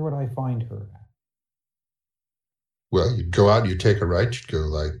would I find her? Well, you'd go out, you'd take a right, you'd go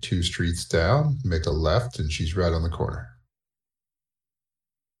like 2 streets down, make a left, and she's right on the corner.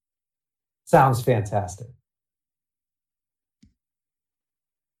 Sounds fantastic.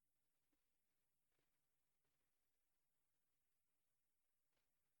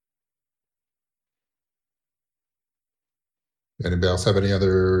 Anybody else have any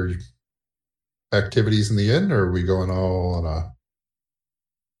other activities in the inn, or are we going all on a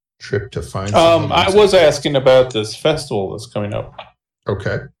trip to find something? I was asking about this festival that's coming up.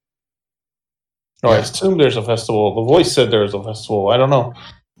 Okay. I assume there's a festival. The voice said there's a festival. I don't know.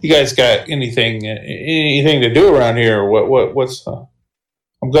 You guys got anything to do around here? What's?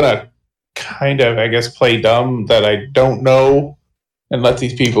 I'm gonna kind of, I guess, play dumb that I don't know, and let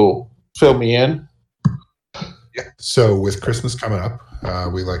these people fill me in. Yeah. So with Christmas coming up,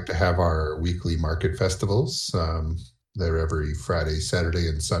 we like to have our weekly market festivals. They're every Friday, Saturday,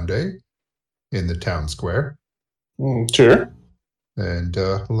 and Sunday in the town square. Sure. And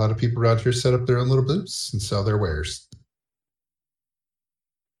a lot of people around here set up their own little booths and sell their wares.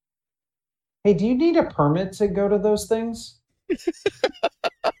 Hey, do you need a permit to go to those things?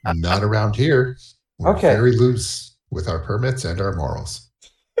 Not around here. We're Okay. very loose with our permits and our morals.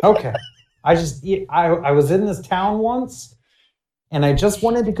 Okay. I was in this town once, and I just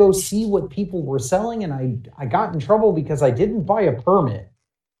wanted to go see what people were selling, and I got in trouble because I didn't buy a permit.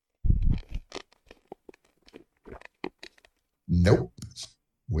 Nope.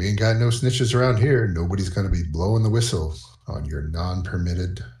 We ain't got no snitches around here. Nobody's going to be blowing the whistle on your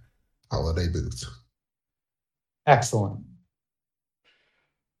non-permitted holiday booth. Excellent.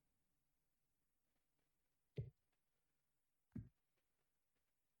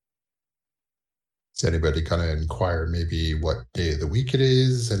 Does anybody kind of inquire maybe what day of the week it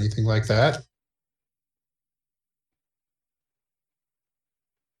is? Anything like that?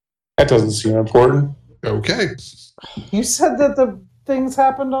 That doesn't seem important. Okay. You said that the things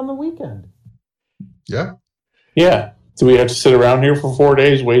happened on the weekend. Yeah. Yeah. Do we have to sit around here for 4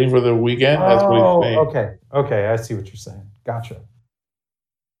 days waiting for the weekend? That's what he's saying. Okay. Okay, I see what you're saying. Gotcha.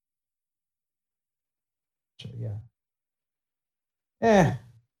 Yeah.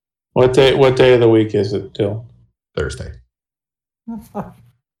 What day of the week is it, Dylan? Thursday.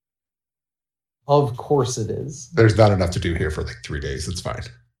 Of course it is. There's not enough to do here for like 3 days. It's fine.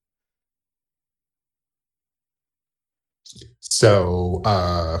 So,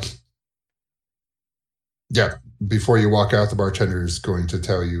 yeah, before you walk out, the bartender is going to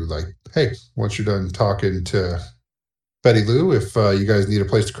tell you, like, hey, once you're done talking to Betty Lou, if you guys need a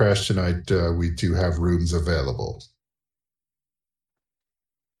place to crash tonight, we do have rooms available.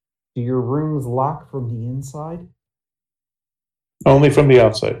 Do your rooms lock from the inside? Only from the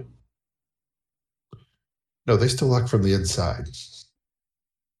outside. No, they still lock from the inside. Just,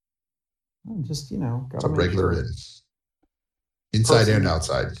 It's a regular in. Inside and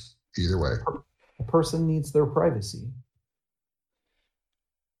outside, either way. A person needs their privacy.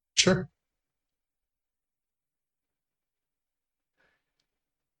 Sure.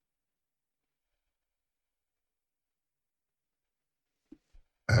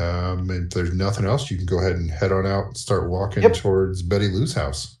 If there's nothing else, you can go ahead and head on out and start walking towards Betty Lou's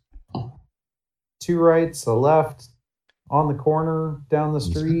house. 2 rights, a left, on the corner, down the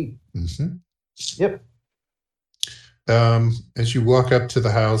street. Mm-hmm. Yep. As you walk up to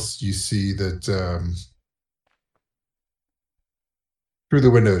the house, you see that through the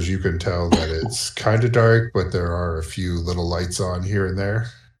windows, you can tell that it's kind of dark, but there are a few little lights on here and there.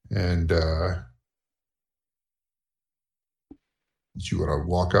 And do you want to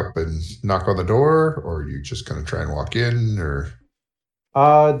walk up and knock on the door, or are you just going to try and walk in? Or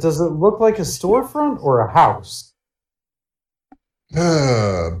does it look like a storefront or a house?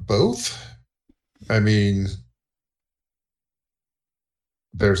 Both. I mean,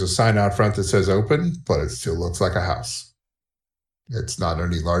 there's a sign out front that says open, but it still looks like a house. It's not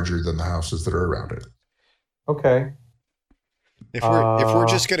any larger than the houses that are around it. Okay. If we're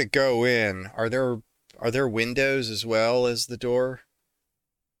just gonna go in, are there windows as well as the door?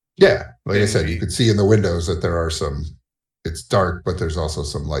 Yeah, like I said, you could see in the windows that there are some. It's dark, but there's also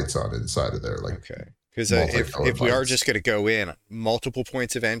some lights on inside of there. Okay, because if we are just gonna go in, multiple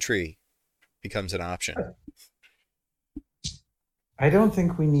points of entry becomes an option. I don't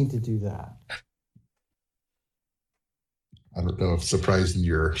think we need to do that. I don't know if surprising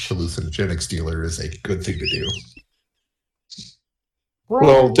your hallucinogenics dealer is a good thing to do.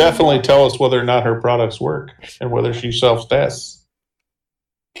 Well, definitely tell us whether or not her products work and whether she sells tests.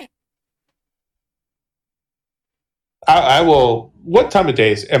 I will. What time of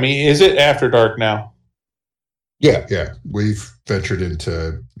day is it? I mean, is it after dark now? Yeah. We've ventured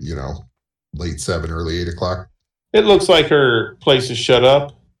into, late 7, early 8 o'clock. It looks like her place is shut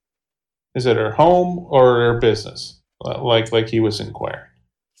up. Is it her home or her business? Like he was inquiring.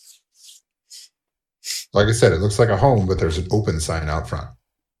 Like I said, it looks like a home, but there's an open sign out front.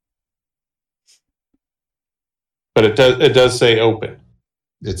 But it does say open.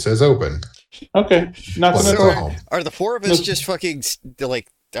 It says open. Okay, nothing at all. Are the 4 of us just fucking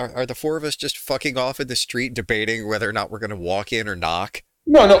Are the 4 of us just fucking off in the street debating whether or not we're going to walk in or knock?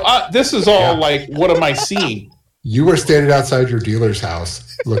 No. This is all like, what am I seeing? You were standing outside your dealer's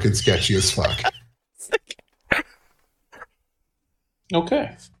house looking sketchy as fuck.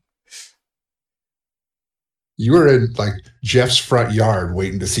 Okay. You were in like Jeff's front yard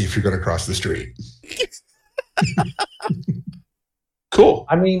waiting to see if you're going to cross the street. Cool.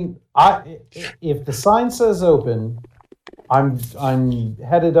 I mean, if the sign says open, I'm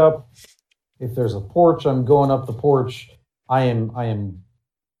headed up. If there's a porch, I'm going up the porch. I am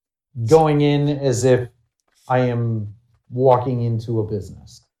going in as if I am walking into a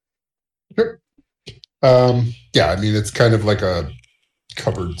business. Sure. Yeah, I mean, it's kind of like a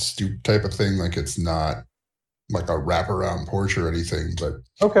covered stoop type of thing. Like it's not like a wraparound porch or anything, but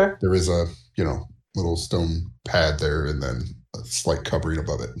okay, there is a, little stone pad there and then a slight covering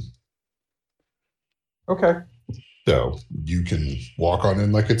above it. Okay. So you can walk on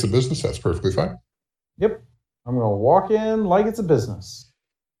in like it's a business. That's perfectly fine. Yep. I'm going to walk in like it's a business.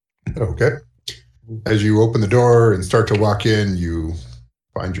 Okay. As you open the door and start to walk in, you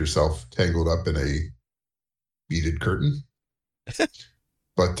find yourself tangled up in a beaded curtain.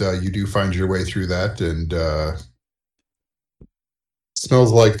 But you do find your way through that, and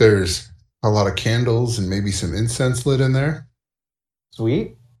smells like there's a lot of candles and maybe some incense lit in there.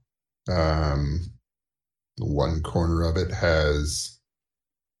 Sweet. One corner of it has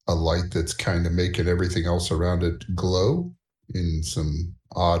a light that's kind of making everything else around it glow in some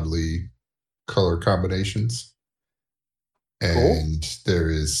oddly color combinations. And There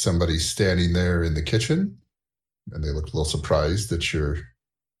is somebody standing there in the kitchen, and they look a little surprised that you're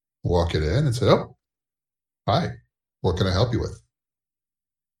walking in and said, "Oh, hi. What can I help you with?"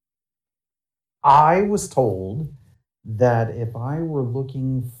 I was told that if I were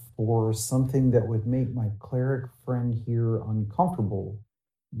looking for something that would make my cleric friend here uncomfortable,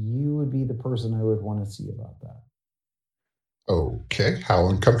 you would be the person I would want to see about that. Okay, how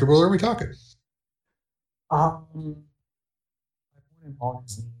uncomfortable are we talking? I want him on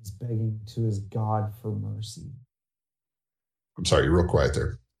his knees begging to his God for mercy. I'm sorry, you're real quiet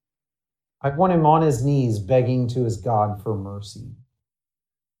there. I want him on his knees begging to his God for mercy.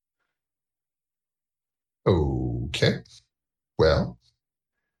 Okay, well,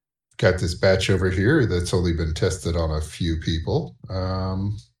 got this batch over here that's only been tested on a few people.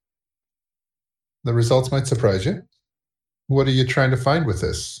 The results might surprise you. What are you trying to find with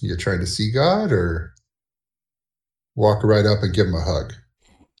this? You trying to see God or walk right up and give him a hug?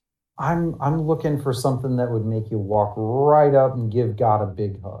 I'm looking for something that would make you walk right up and give God a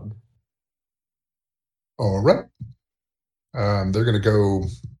big hug. All right. They're going to go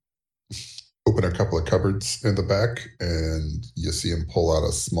open a couple of cupboards in the back, and you see him pull out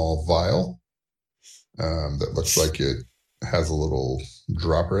a small vial that looks like it has a little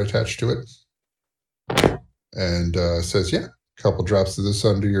dropper attached to it, and says, "Yeah, a couple drops of this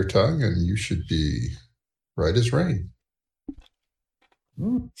under your tongue, and you should be right as rain."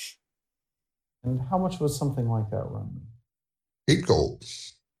 Mm. And how much would something like that run me? 8 gold.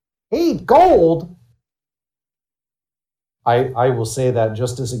 8 gold? I will say that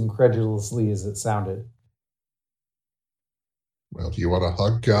just as incredulously as it sounded. Well, do you want to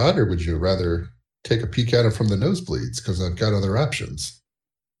hug God, or would you rather take a peek at him from the nosebleeds? Because I've got other options.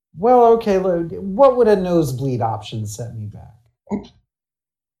 Well, okay, what would a nosebleed option set me back?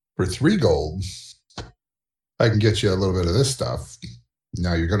 For 3 gold, I can get you a little bit of this stuff.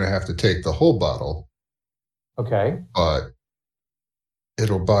 Now you're going to have to take the whole bottle, Okay. but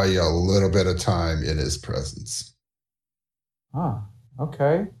it'll buy you a little bit of time in his presence. Ah,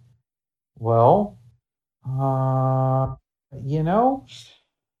 okay. Well,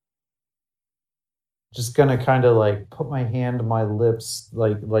 just gonna kind of like put my hand to my lips,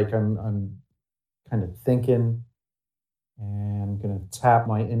 like I'm kind of thinking, and I'm gonna tap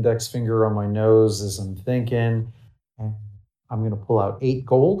my index finger on my nose as I'm thinking, and I'm gonna pull out 8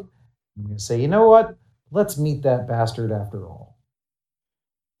 gold. I'm gonna say, you know what? Let's meet that bastard after all.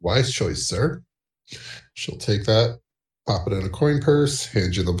 Wise choice, sir. She'll take that, pop it in a coin purse,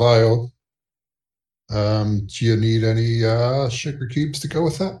 hand you the vial. Do you need any sugar cubes to go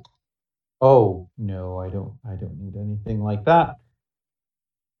with that? Oh no, I don't. I don't need anything like that.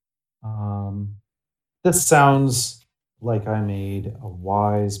 This sounds like I made a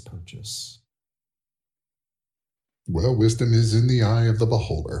wise purchase. Well, wisdom is in the eye of the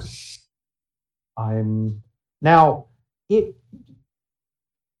beholder. I'm now it.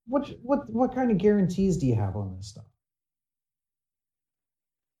 What kind of guarantees do you have on this stuff?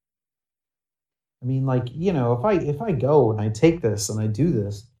 I mean, like, if I go and I take this and I do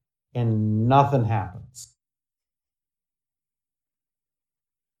this and nothing happens.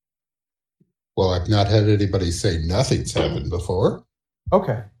 Well, I've not had anybody say nothing's happened before.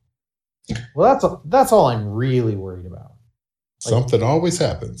 Okay. Well, that's all I'm really worried about. Something always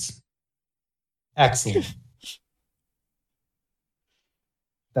happens. Excellent.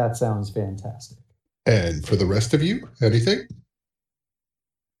 That sounds fantastic. And for the rest of you, anything?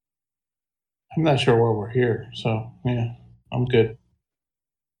 I'm not sure why we're here, so yeah, I'm good.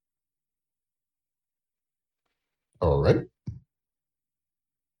 All right.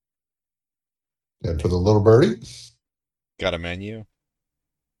 And for the little birdie? Got a menu?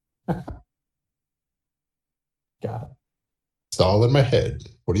 Got it. It's all in my head.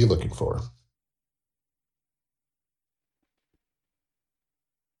 What are you looking for?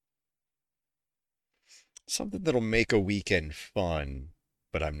 Something that'll make a weekend fun,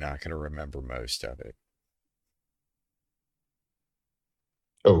 but I'm not going to remember most of it.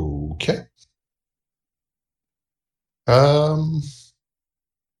 Okay.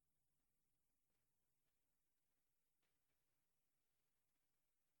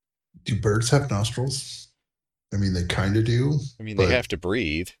 Do birds have nostrils? I mean, they kind of do. I mean, but, they have to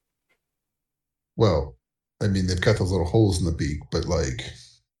breathe. Well, I mean, they've got those little holes in the beak, but like,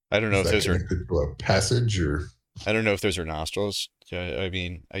 I don't know if those are to a passage or. I don't know if those are nostrils. I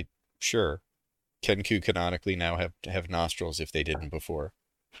mean, sure. Kenku canonically now have nostrils if they didn't before.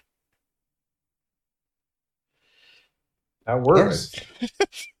 That works. Right.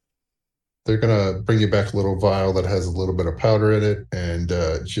 They're going to bring you back a little vial that has a little bit of powder in it. And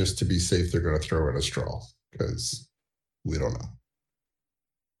just to be safe, they're going to throw in a straw because we don't know.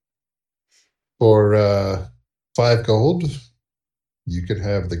 For 5 gold. You can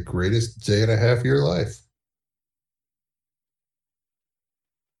have the greatest day and a half of your life.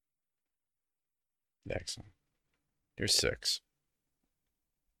 Excellent. Here's 6.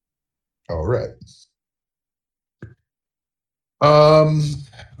 All right.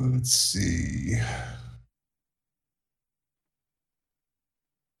 Let's see.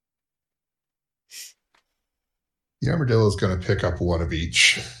 The armadillo is going to pick up one of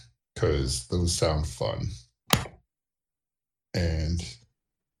each because those sound fun. And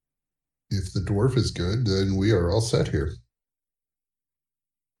if the dwarf is good, then we are all set here.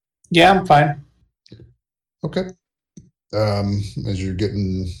 Yeah, I'm fine. Okay. As you're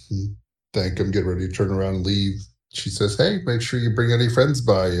getting thank him, get ready to turn around and leave, she says, hey, make sure you bring any friends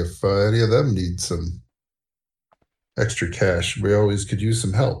by if any of them need some extra cash. We always could use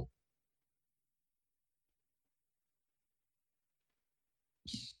some help.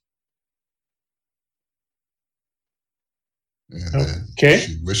 And then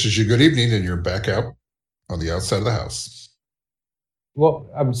she wishes you good evening, and you're back out on the outside of the house.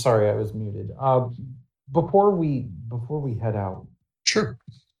 Well, I'm sorry, I was muted. Before we head out, sure,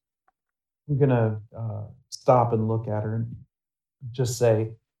 I'm gonna stop and look at her and just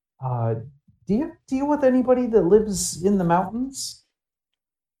say, "Do you deal with anybody that lives in the mountains?"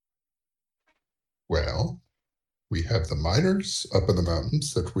 Well, we have the miners up in the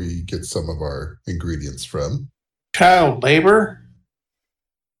mountains that we get some of our ingredients from. Child labor?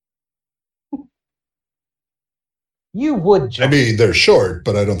 You would. I mean, they're short,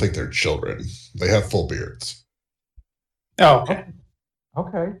 but I don't think they're children. They have full beards. Oh, okay.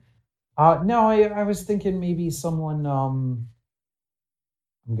 Okay. No, I was thinking maybe someone. I'm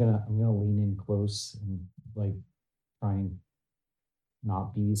gonna lean in close and like try and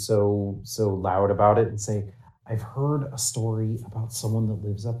not be so loud about it and say, I've heard a story about someone that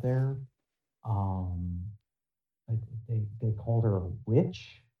lives up there. They called her a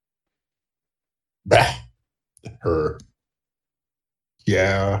witch. Bah. Her.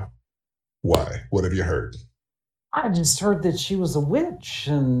 Yeah. Why? What have you heard? I just heard that she was a witch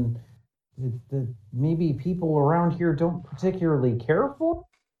and that maybe people around here don't particularly care for.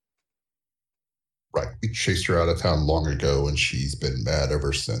 Right. We chased her out of town long ago and she's been mad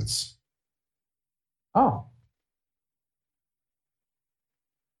ever since. Oh.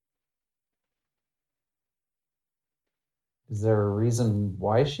 Is there a reason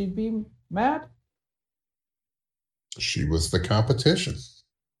why she'd be mad? She was the competition.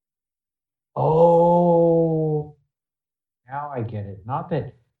 Oh, now I get it. Not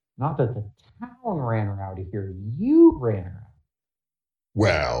that the town ran her out of here. You ran her out.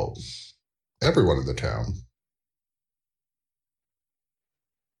 Well, everyone in the town.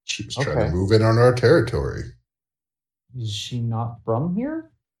 She was trying to move in on our territory. Is she not from here?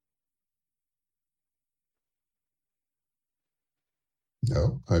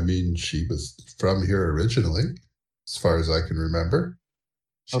 No, I mean, she was from here originally, as far as I can remember.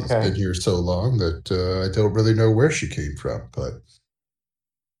 She's been here so long that I don't really know where she came from, but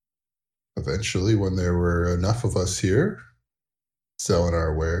eventually when there were enough of us here selling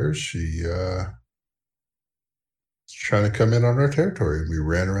our wares, she was trying to come in on our territory and we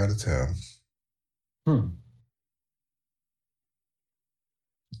ran her out of town.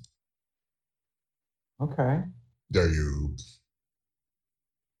 Okay. Are you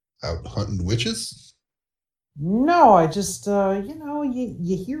out hunting witches? No, I just,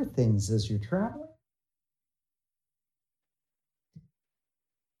 you hear things as you're traveling.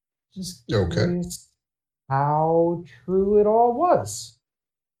 Just curious how true it all was.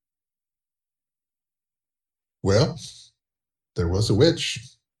 Well, there was a witch,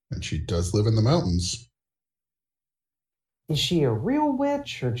 and she does live in the mountains. Is she a real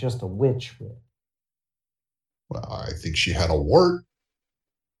witch or just a witch witch? Well, I think she had a wart.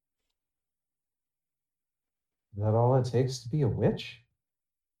 Is that all it takes to be a witch?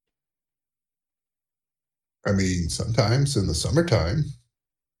 I mean, sometimes in the summertime,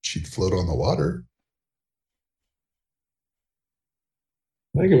 she'd float on the water.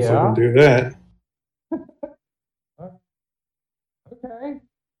 I can fucking do that. Okay.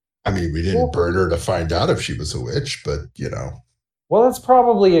 I mean, we didn't burn her to find out if she was a witch, but, Well, that's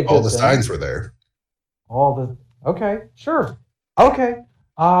probably a good thing. All the signs were there. Okay, sure. Okay.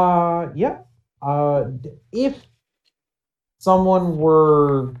 Yeah. If someone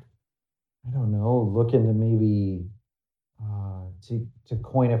were, I don't know, looking to maybe to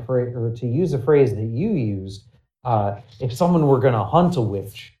coin a phrase or to use a phrase that you used, if someone were going to hunt a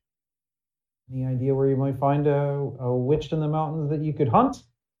witch, any idea where you might find a witch in the mountains that you could hunt?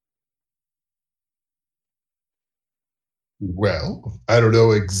 Well, I don't know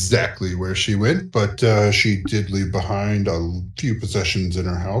exactly where she went, but she did leave behind a few possessions in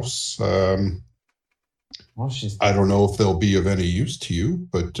her house. Well, she's I don't know if they'll be of any use to you,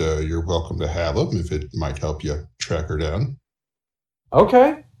 but you're welcome to have them if it might help you track her down.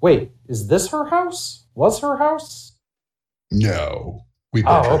 okay. Wait, is this her house? Was her house? No, we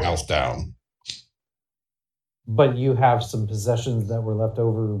burnt her okay. house down. But you have some possessions that were left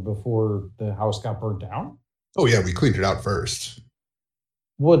over before the house got burnt down? Oh yeah, we cleaned it out first.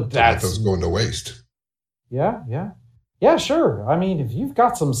 Well, Don't let that's those go into waste. yeah. Sure. I mean, if you've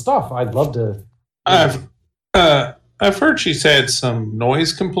got some stuff, I'd love to. I've heard she's had some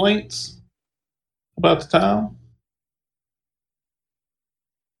noise complaints about the town.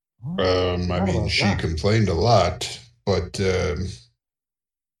 I mean, she complained a lot, but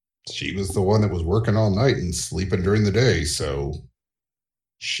she was the one that was working all night and sleeping during the day, so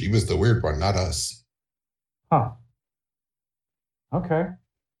she was the weird one, not us. Huh. Okay.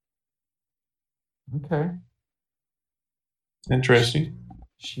 Interesting.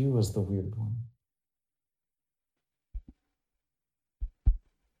 She was the weird one.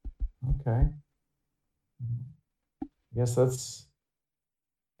 Okay. I guess that's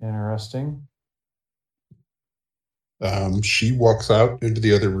interesting. She walks out into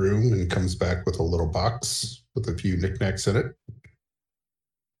the other room and comes back with a little box with a few knickknacks in it.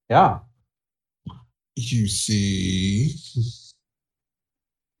 Yeah. You see,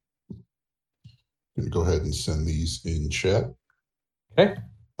 I'm going to go ahead and send these in chat. Okay.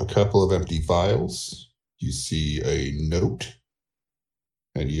 A couple of empty vials. You see a note,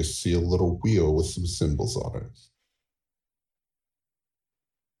 and you see a little wheel with some symbols on it.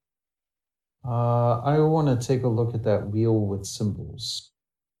 I want to take a look at that wheel with symbols.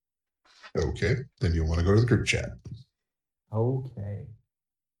 Okay, then you'll want to go to the group chat. Okay.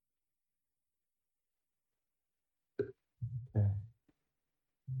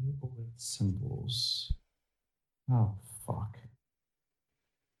 Wheel with symbols. Oh, fuck.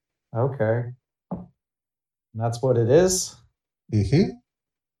 Okay. That's what it is? Mm-hmm.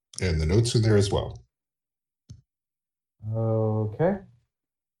 And the notes are there as well. Okay.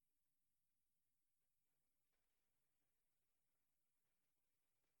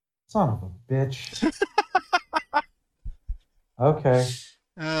 Son of a bitch. Okay.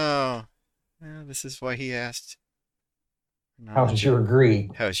 Oh, well, this is why he asked. How did you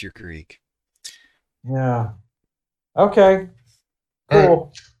agree? How's your Greek? Yeah. Okay.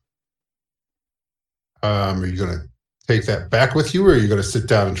 Cool. Are you going to take that back with you, or are you going to sit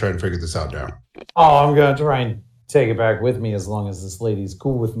down and try and figure this out now? Oh, I'm going to try and take it back with me as long as this lady's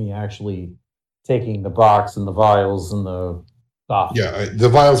cool with me actually taking the box and the vials and the stuff. Yeah, the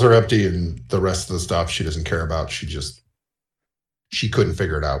vials are empty, and the rest of the stuff she doesn't care about. She couldn't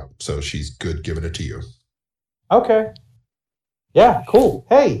figure it out, so she's good giving it to you. Okay. Yeah, cool.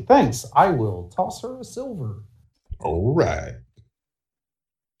 Hey, thanks. I will toss her a silver. All right.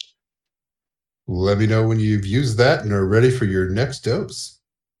 Let me know when you've used that and are ready for your next dose.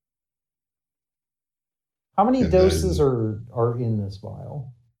 How many doses are in this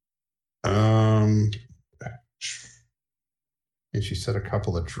vial? If she said a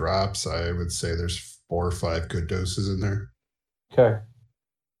couple of drops, I would say there's 4 or 5 good doses in there. Okay.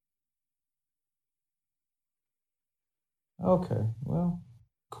 Okay. Well,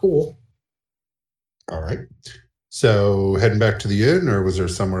 cool. All right. So heading back to the inn, or was there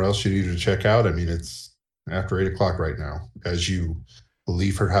somewhere else you needed to check out? I mean, it's after 8 o'clock right now. As you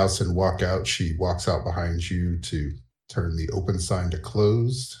leave her house and walk out, she walks out behind you to turn the open sign to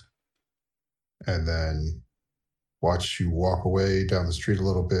closed, and then watch you walk away down the street a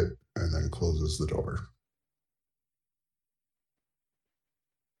little bit, and then closes the door.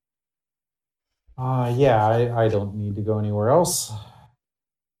 Yeah, I don't need to go anywhere else.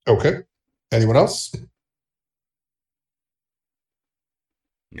 Okay. Anyone else?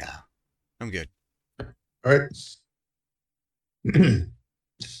 No, I'm good. All right. I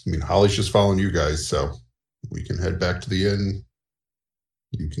mean, Holly's just following you guys, so we can head back to the inn.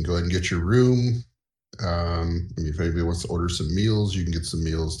 You can go ahead and get your room. I mean, if anybody wants to order some meals, you can get some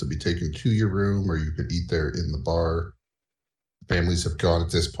meals to be taken to your room, or you can eat there in the bar. Families have gone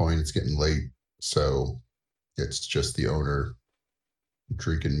at this point. It's getting late, so it's just the owner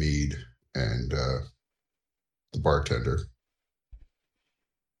drinking mead and the bartender.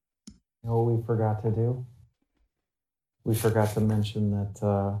 You know what we forgot to do? We forgot to mention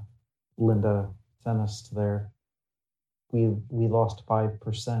that Linda sent us to there. We lost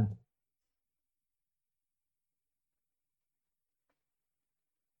 5%.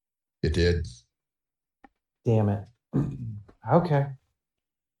 It did. Damn it. Okay.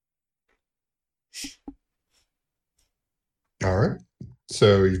 All right.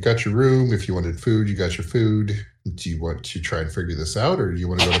 So you've got your room. If you wanted food, you got your food. Do you want to try and figure this out, or do you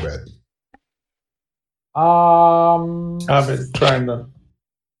want to go to bed? I've been trying to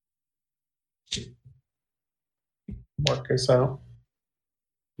work this out.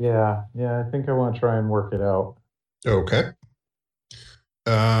 Yeah, I think I want to try and work it out. Okay.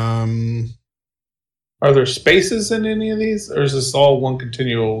 Are there spaces in any of these, or is this all one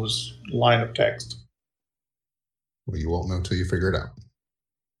continuous line of text? Well, you won't know until you figure it out.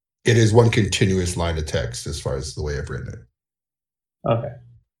 It is one continuous line of text as far as the way I've written it. Okay.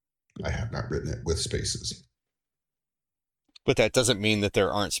 I have not written it with spaces. But that doesn't mean that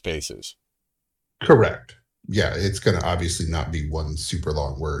there aren't spaces. Correct. Yeah, it's going to obviously not be one super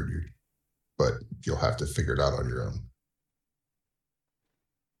long word, but you'll have to figure it out on your own.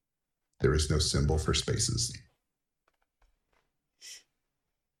 There is no symbol for spaces.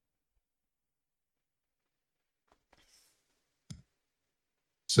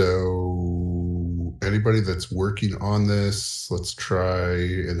 So, anybody that's working on this, let's try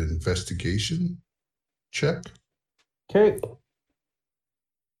an investigation check. Okay.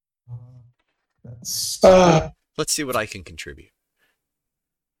 That's Let's see what I can contribute.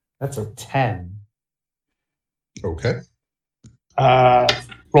 a 10. Okay.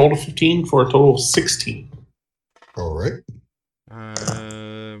 Rolled a 15 for a total of 16. All right.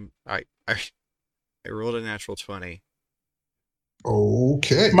 I rolled a natural 20.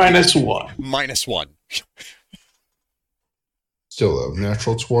 Okay. -1. -1. Still a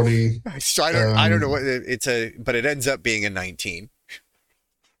natural 20. So I don't know what but it ends up being a 19.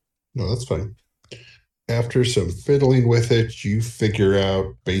 No, that's fine. After some fiddling with it, you figure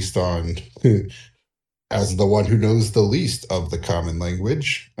out, based on as the one who knows the least of the common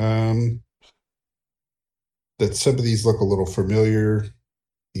language, that some of these look a little familiar,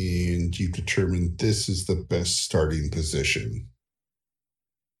 and you've determined this is the best starting position.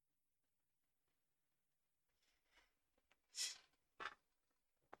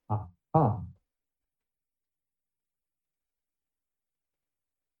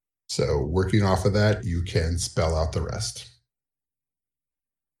 So, working off of that, you can spell out the rest.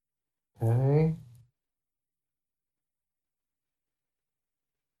 Okay.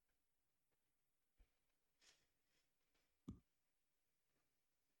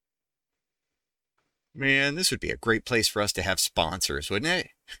 Man, this would be a great place for us to have sponsors, wouldn't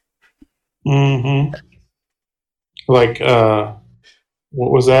it? Mm-hmm. Like,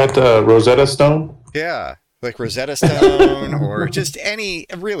 what was that? Rosetta Stone? Yeah, like Rosetta Stone or just any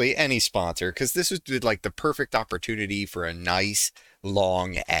sponsor, because this is like the perfect opportunity for a nice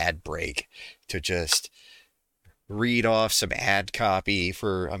long ad break to just read off some ad copy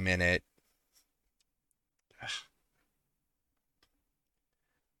for a minute.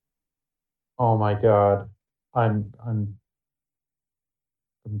 Oh my god. I'm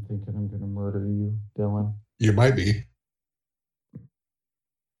thinking I'm gonna murder you, Dylan. You might be.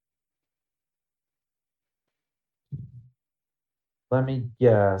 Let me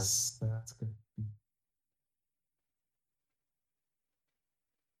guess. That's good.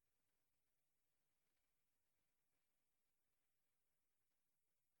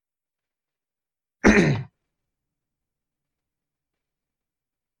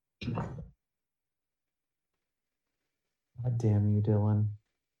 God damn you, Dylan.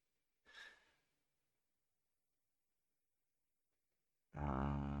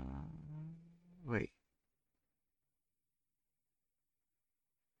 Wait.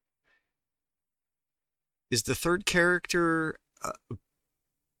 Is the third character? What the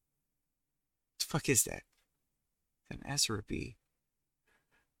fuck is that? An S or a B?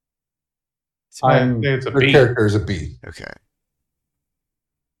 It's a Your B. character is a B. Okay.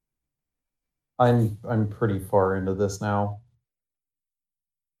 I'm pretty far into this now.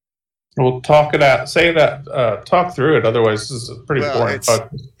 We'll talk it out. Say that. Talk through it. Otherwise, this is a pretty boring.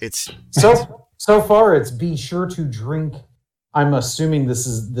 It's So far, it's be sure to drink. I'm assuming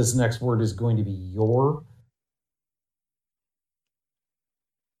this next word is going to be your.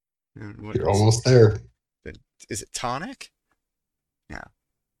 You're almost there. Is it tonic? Yeah.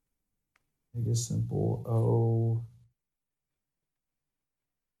 Make it simple. O.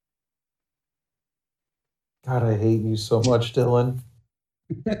 God, I hate you so much, Dylan.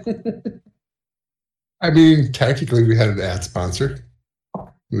 I mean, technically, we had an ad sponsor.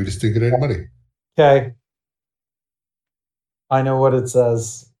 We just didn't get any money. Okay. I know what it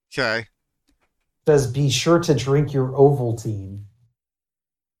says. Okay. It says be sure to drink your Ovaltine.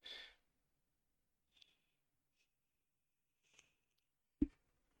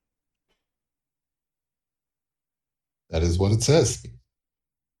 That is what it says.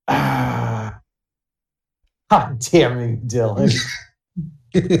 Ah. God damn it, Dylan.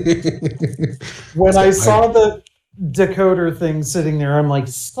 When So I saw the decoder thing sitting there, I'm like,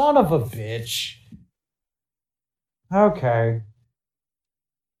 son of a bitch. Okay.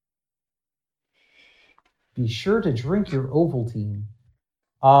 Be sure to drink your Ovaltine.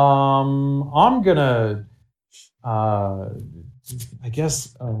 I'm gonna, I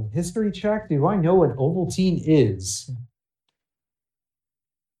guess, history check. Do I know what Ovaltine is?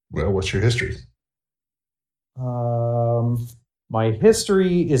 Well, what's your history? My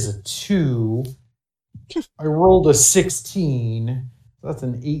history is a 2. I rolled a 16. That's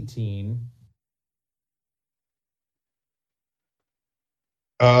an 18.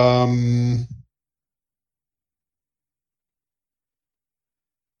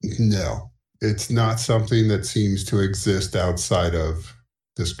 No, it's not something that seems to exist outside of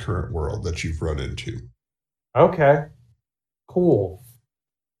this current world that you've run into. Okay. Cool.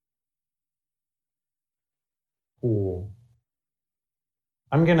 Cool.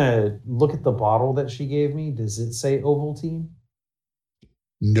 I'm gonna look at the bottle that she gave me. Does it say Ovaltine?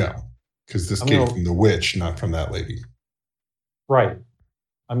 No, because this I'm came gonna- from the witch, not from that lady. Right.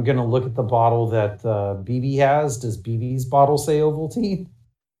 I'm gonna look at the bottle that BB has. Does BB's bottle say Ovaltine?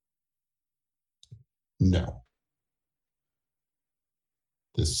 No.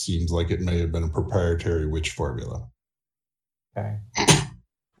 This seems like it may have been a proprietary witch formula. Okay.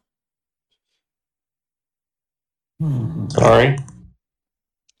 Sorry.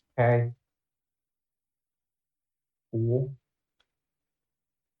 Okay. Cool.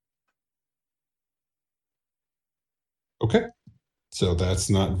 Okay. So that's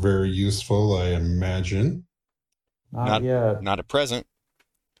not very useful, I imagine. Not yet. Not at present.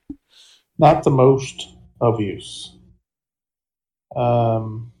 Not the most of use.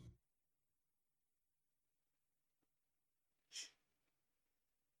 Um,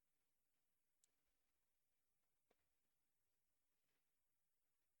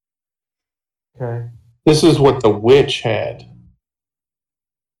 Okay. this is what the witch had.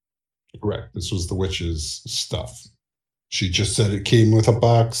 Correct. This was the witch's stuff. She just said it came with a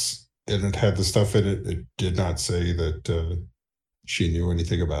box and it had the stuff in it. It did not say that she knew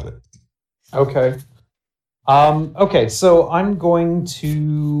anything about it. Okay. Okay, so I'm going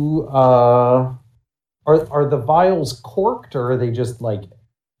to are the vials corked or are they just like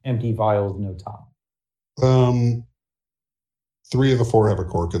empty vials, no top? 3 of the 4 have a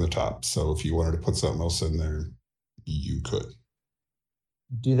cork in the top. So if you wanted to put something else in there, you could.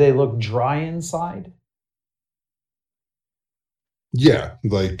 Do they look dry inside? Yeah,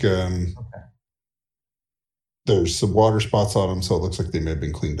 like Okay. there's some water spots on them, so it looks like they may have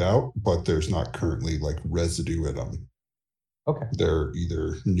been cleaned out, but there's not currently like residue in them. Okay. They're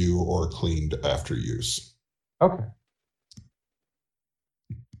either new or cleaned after use. Okay.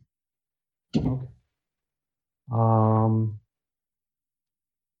 Okay.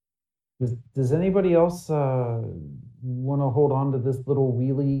 Does anybody else want to hold on to this little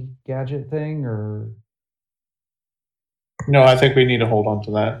wheelie gadget thing, or? No, I think we need to hold on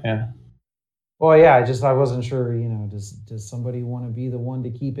to that. Yeah. Well, yeah, I wasn't sure. Does somebody want to be the one to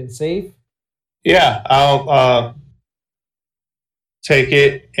keep it safe? Yeah, I'll take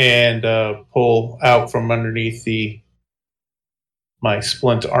it and pull out from underneath my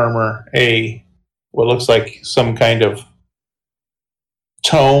splint armor what looks like some kind of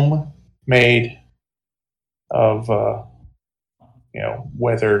tome made of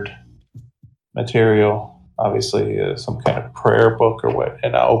weathered material, obviously some kind of prayer book or what,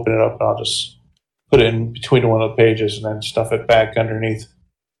 and I'll open it up and I'll just put it in between one of the pages and then stuff it back underneath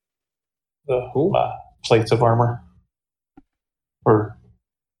the plates of armor or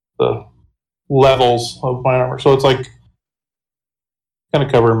the levels of my armor. So it's like kind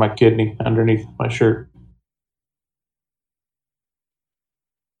of covering my kidney underneath my shirt.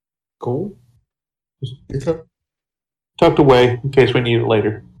 Cool. Okay. Tucked away in case we need it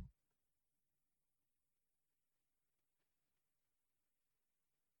later.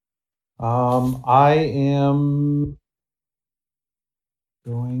 I am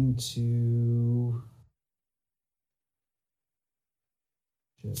going to.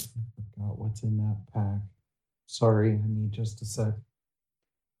 Shit, I forgot what's in that pack. Sorry, I need just a sec.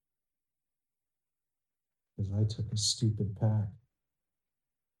 Because I took a stupid pack.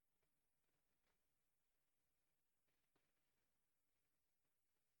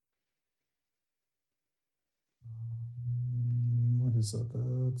 What is it?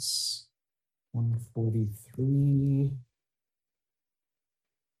 That's 143.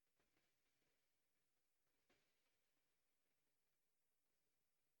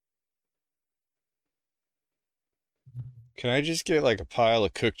 Can I just get like a pile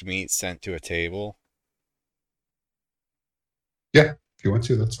of cooked meat sent to a table? If you want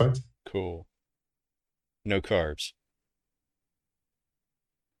to, that's fine. Cool. No carbs.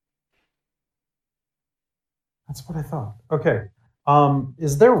 That's what I thought. Okay.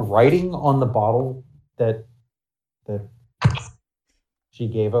 Is there writing on the bottle that she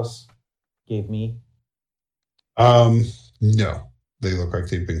gave me? No. They look like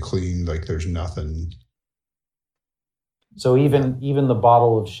they've been cleaned, like there's nothing. So even the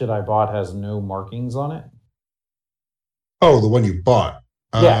bottle of shit I bought has no markings on it? Oh, the one you bought.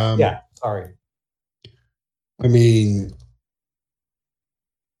 Yeah. Sorry. I mean,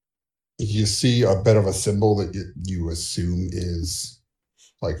 you see a bit of a symbol that you assume is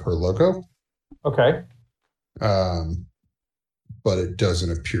like her logo. Okay. But it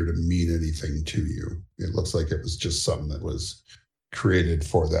doesn't appear to mean anything to you. It looks like it was just something that was created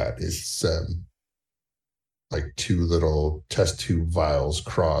for that. It's like two little test tube vials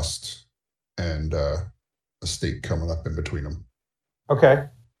crossed and a stake coming up in between them. Okay.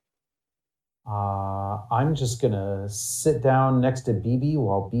 I'm just gonna sit down next to BB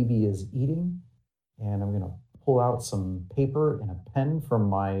while BB is eating, and I'm gonna pull out some paper and a pen from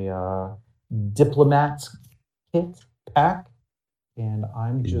my diplomat kit pack, and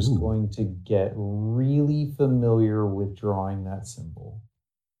I'm just going to get really familiar with drawing that symbol.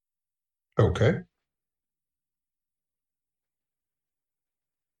 Okay.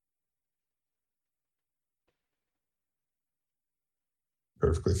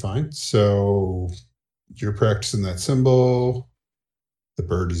 Perfectly fine. So you're practicing that symbol. The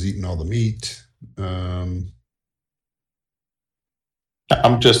bird is eating all the meat. I'm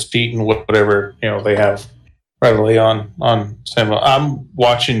just eating whatever they have readily on symbol. I'm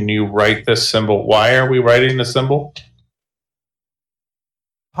watching you write this symbol. Why are we writing the symbol?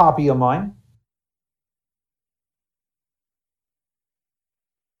 Hobby of mine.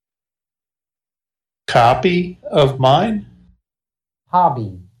 Copy of mine?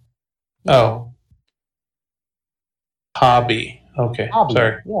 Hobby. Hobby. Okay. Hobby.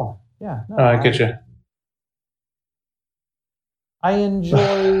 Sorry. Yeah. No, I get you. I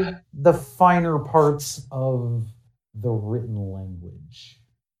enjoy the finer parts of the written language.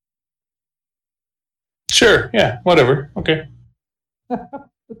 Sure. Yeah. Whatever. Okay.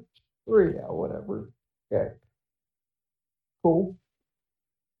 Or yeah, whatever. Okay. Cool.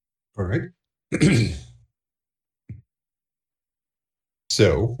 All right.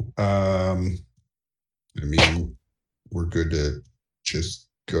 So, I mean, we're good to just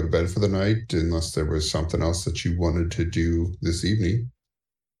go to bed for the night unless there was something else that you wanted to do this evening.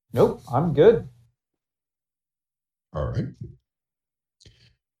 Nope, I'm good. All right.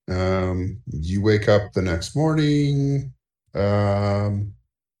 You wake up the next morning. It's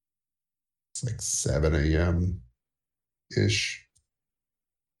like 7 a.m. ish.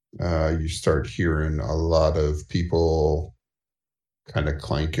 You start hearing a lot of people kind of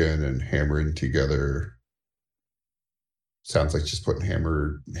clanking and hammering together. Sounds like just putting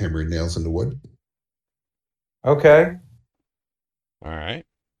hammering nails into wood. Okay. All right.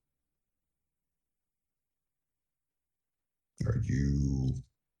 Are you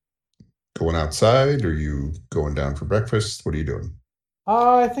going outside? Are you going down for breakfast? What are you doing?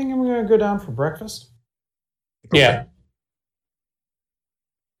 I think I'm going to go down for breakfast. Okay. Yeah.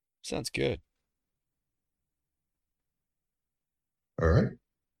 Sounds good. All right.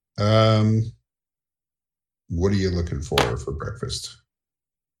 What are you looking for breakfast?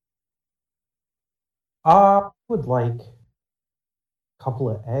 I would like a couple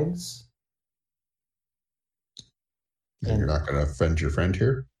of eggs. And you're not going to offend your friend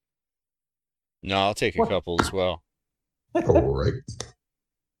here? No, I'll take a couple as well. All right.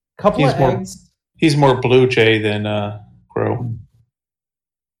 Couple of eggs. He's more Blue Jay than Crow.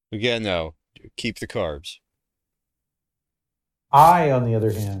 Again, though, keep the carbs. I, on the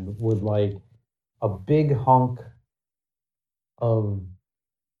other hand, would like a big hunk of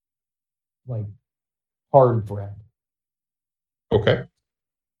like hard bread. Okay.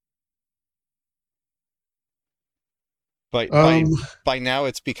 By now,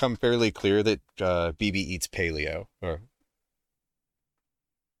 it's become fairly clear that BB eats paleo.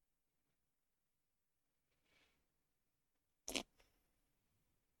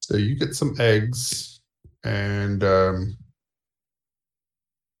 So you get some eggs, and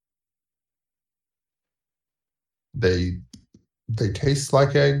they taste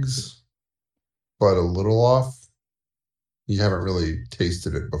like eggs, but a little off. You haven't really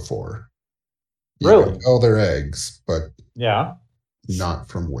tasted it before. Really? Oh, they're eggs, but yeah, not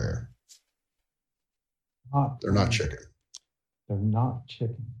from where? They're not chicken. They're not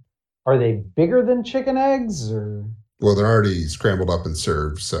chicken. Are they bigger than chicken eggs, or? Well, they're already scrambled up and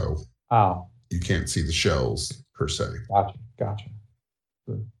served, so Oh, you can't see the shells per se. Gotcha.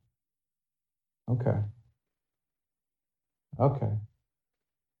 Good. Okay.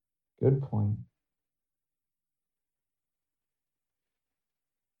 Good point.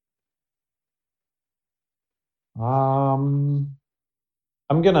 I'm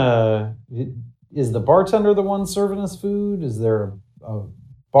gonna. Is the bartender the one serving us food? Is there a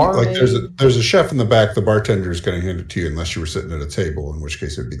barmaid? Like there's a chef in the back. The bartender is going to hand it to you unless you were sitting at a table, in which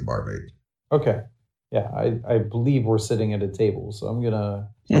case it would be the barmaid. Okay. Yeah, I believe we're sitting at a table, so I'm gonna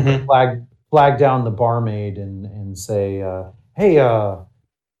Mhm. flag down the barmaid and say, hey,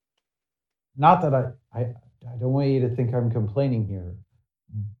 not that I don't want you to think I'm complaining here,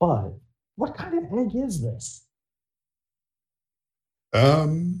 but what kind of egg is this?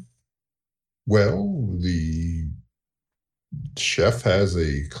 Well, the chef has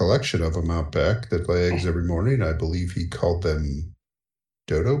a collection of them out back that lay eggs every morning. I believe he called them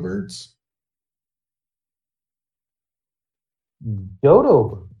dodo birds. Dodo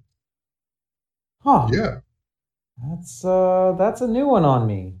bird. Huh. Yeah. That's a new one on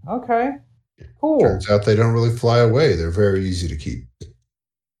me. Okay. Cool. Turns out they don't really fly away. They're very easy to keep.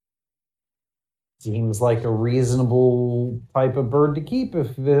 Seems like a reasonable type of bird to keep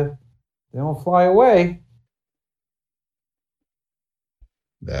if they don't fly away.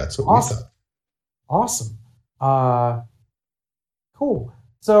 That's what Awesome. we thought. Awesome. Cool.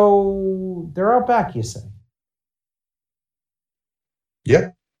 So they're out back, you say?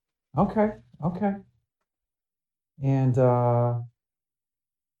 Yeah. Okay. And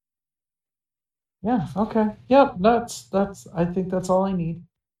yeah, okay. Yep, that's I think that's all I need.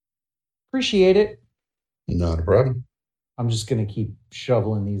 Appreciate it. Not a problem. I'm just gonna keep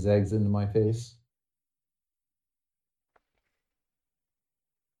shoveling these eggs into my face.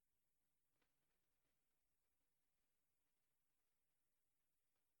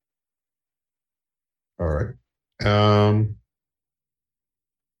 All right.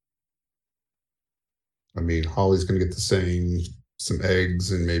 I mean, Holly's going to get some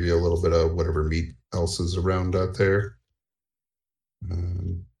eggs and maybe a little bit of whatever meat else is around out there.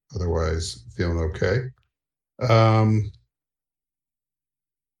 Otherwise, feeling okay.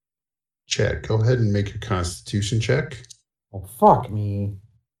 Chad, go ahead and make your Constitution check. Oh, fuck me.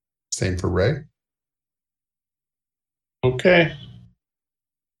 Same for Ray. Okay.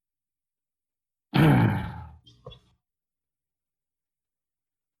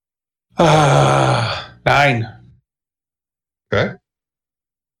 9. Okay.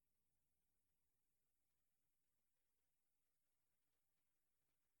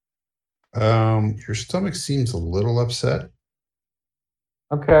 Your stomach seems a little upset.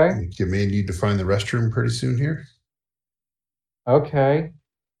 Okay. You may need to find the restroom pretty soon here. Okay.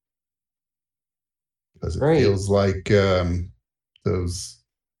 Because it Great. feels like those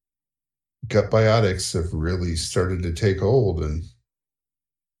gut biotics have really started to take hold, and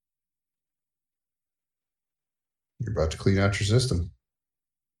you're about to clean out your system.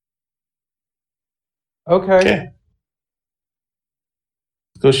 Okay.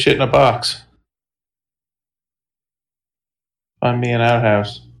 Go shit in a box. Find me an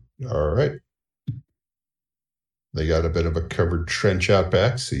outhouse. All right. They got a bit of a covered trench out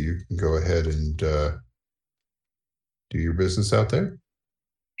back, so you can go ahead and do your business out there.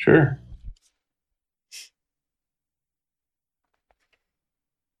 Sure.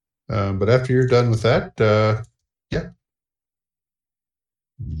 But after you're done with that, yeah,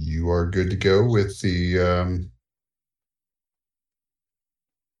 you are good to go with the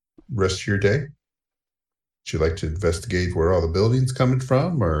rest of your day. Would you like to investigate where all the building's coming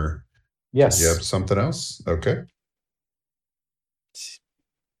from, or Yes. do you have something else? Okay.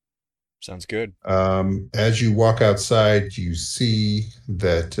 Sounds good. As you walk outside, you see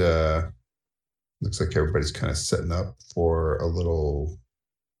that looks like everybody's kind of setting up for a little.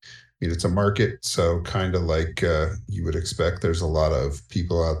 I mean, it's a market, so kind of like you would expect. There's a lot of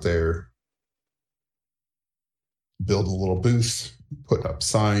people out there building a little booth, putting up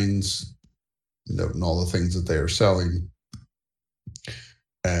signs, noting all the things that they are selling,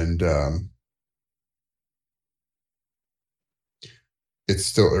 and it's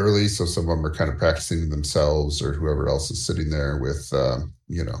still early, so some of them are kind of practicing themselves, or whoever else is sitting there with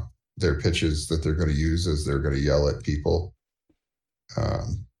their pitches that they're going to use as they're going to yell at people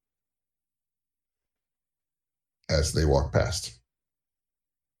as they walk past.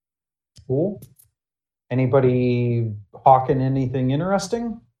 Cool. Anybody hawking anything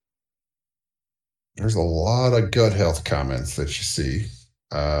interesting? There's a lot of gut health comments that you see.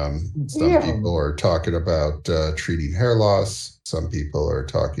 Some people are talking about treating hair loss. Some people are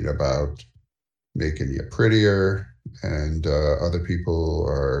talking about making you prettier. And other people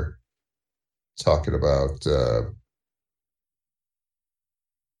are talking about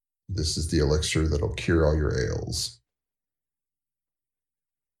this is the elixir that'll cure all your ails.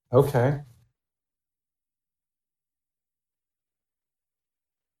 Okay.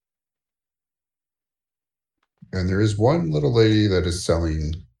 And there is one little lady that is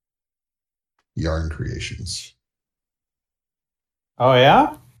selling yarn creations. Oh,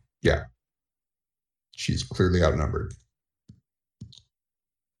 yeah? Yeah. She's clearly outnumbered.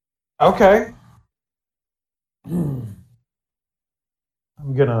 Okay. I'm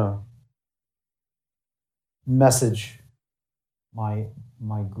gonna message my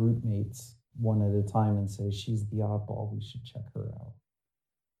group mates one at a time and say she's the oddball. We should check her out.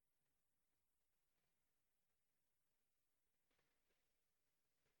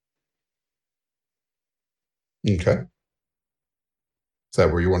 Okay. Is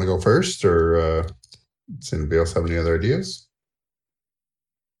that where you want to go first, or does anybody else have any other ideas?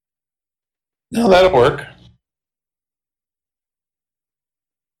 No, that'll work.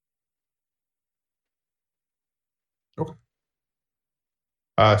 Okay.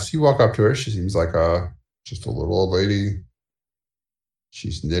 So you walk up to her. She seems like just a little old lady.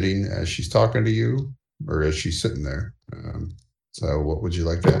 She's knitting as she's talking to you, or as she's sitting there. So what would you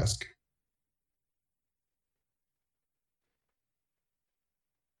like to ask?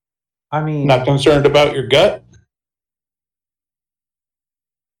 I mean, Not concerned about your gut?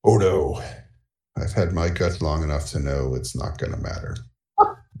 Oh no. I've had my gut long enough to know it's not going to matter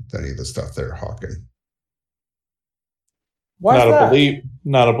with any of the stuff they're hawking. why Not is a that?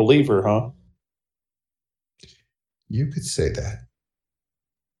 not a believer, huh? You could say that.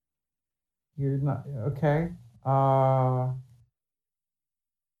 You're not okay. I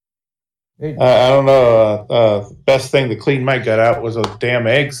don't know. Best thing to clean my gut out was those damn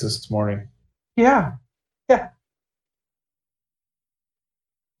eggs this morning. Yeah.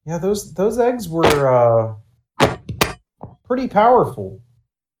 Those eggs were pretty powerful.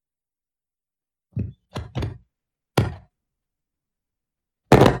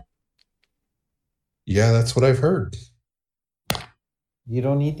 Yeah, that's what I've heard. You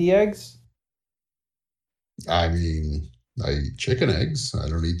don't eat the eggs? I mean, I eat chicken eggs. I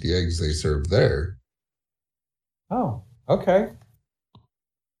don't eat the eggs they serve there. Oh, okay.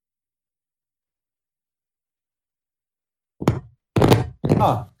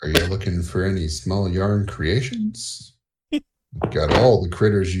 Huh. Are you looking for any small yarn creations? Got all the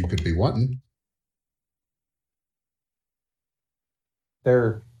critters you could be wanting.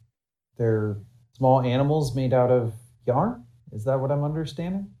 They're small animals made out of yarn? Is that what I'm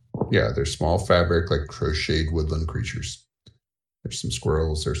understanding? Yeah, they're small fabric, like crocheted woodland creatures. There's some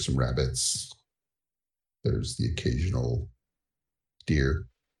squirrels, there's some rabbits, there's the occasional deer.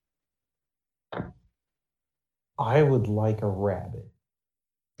 I would like a rabbit.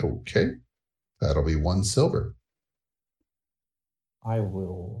 Okay, that'll be 1 silver. I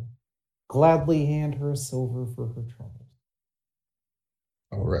will gladly hand her a silver for her trouble.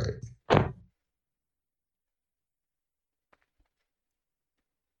 All right.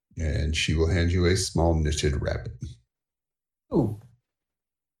 And she will hand you a small knitted rabbit. Ooh.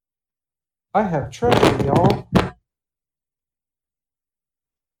 I have treasure, y'all.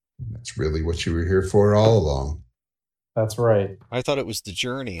 That's really what you were here for all along. That's right. I thought it was the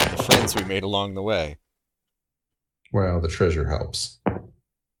journey and the friends we made along the way. Well, the treasure helps.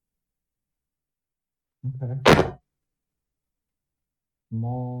 Okay.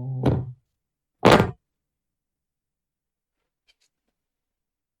 Small.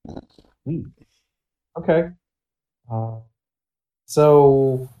 Sweet. Okay.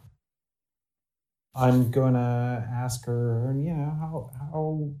 So I'm gonna ask her, yeah,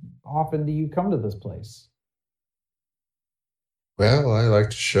 how often do you come to this place? Well, I like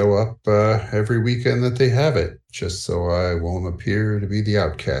to show up every weekend that they have it, just so I won't appear to be the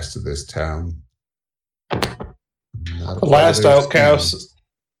outcast of this town. The last outcast,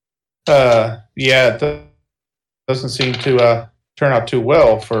 yeah, it doesn't seem to turn out too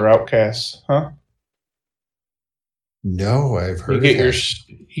well for outcasts, huh? No, I've heard you get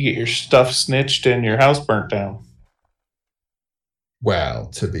your stuff snitched and your house burnt down. Well,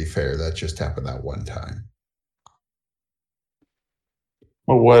 to be fair, that just happened that one time.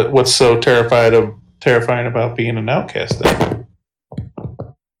 Well, what's so terrifying about being an outcast then?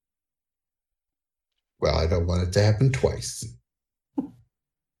 Well, I don't want it to happen twice.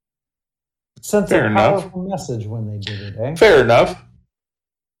 Sent Fair a enough. powerful message when they did it, eh? Fair enough.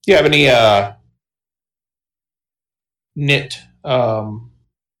 You have any knit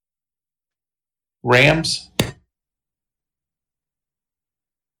rams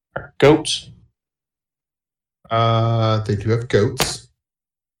or goats? They do have goats.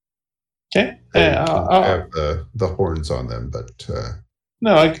 Okay. They don't have the horns on them, but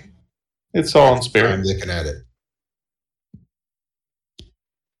no, it's all in time spirit. looking at it.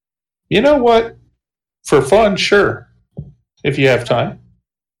 You know what? For fun, sure. If you have time.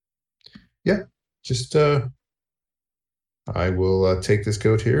 Just I will take this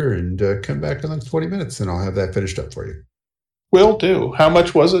coat here and come back in like 20 minutes, and I'll have that finished up for you. Will do. How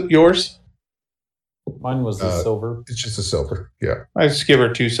much was it? Yours? Mine was the silver. It's just a silver. Yeah. I just give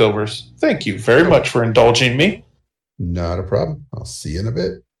her 2 silvers. Thank you very much for indulging me. Not a problem. I'll see you in a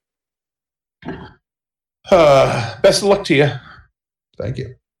bit. Best of luck to you. Thank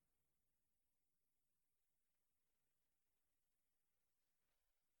you.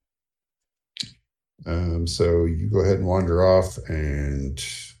 So you go ahead and wander off, and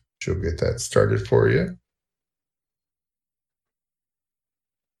she'll get that started for you.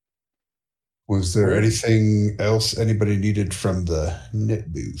 Was there anything else anybody needed from the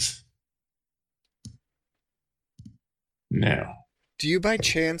knit booth? No. Do you by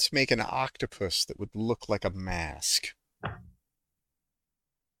chance make an octopus that would look like a mask?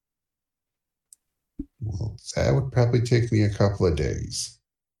 Well, that would probably take me a couple of days.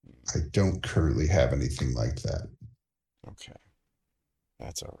 I don't currently have anything like that. Okay.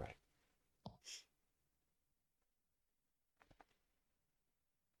 That's all right.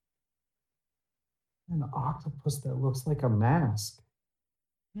 An octopus that looks like a mask.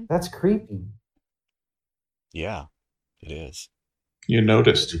 That's creepy. Yeah, it is. You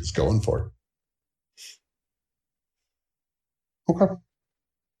noticed. It's going for it. Okay.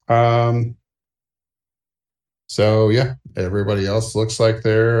 So yeah, everybody else looks like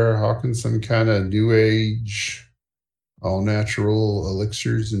they're hawking some kind of new age, all natural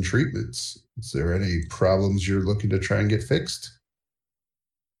elixirs and treatments. Is there any problems you're looking to try and get fixed?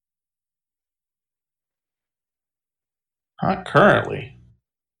 Not currently.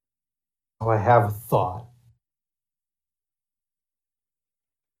 Oh, I have a thought.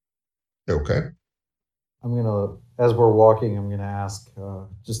 Okay. I'm gonna, as we're walking, I'm gonna ask,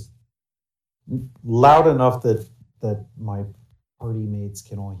 just loud enough that my party mates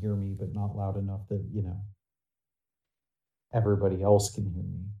can all hear me, but not loud enough that everybody else can hear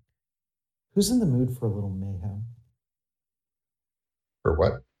me. Who's in the mood for a little mayhem? For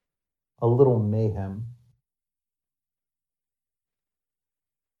what? A little mayhem.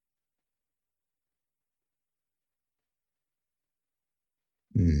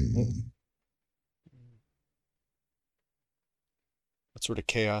 What sort of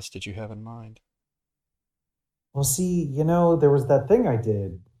chaos did you have in mind? Well, see, there was that thing I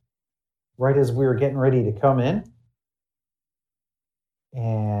did right as we were getting ready to come in.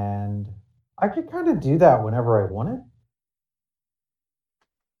 And I could kind of do that whenever I wanted.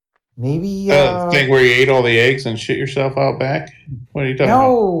 Maybe thing where you ate all the eggs and shit yourself out back? What are you talking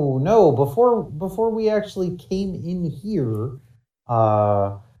about? No. Before we actually came in here,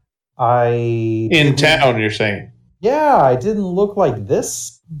 in town, you're saying? Yeah, I didn't look like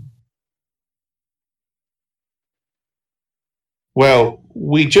this. Well,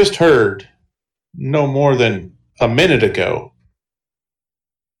 we just heard no more than a minute ago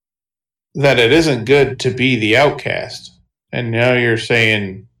that it isn't good to be the outcast. And now you're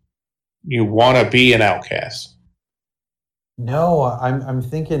saying you want to be an outcast. No, I'm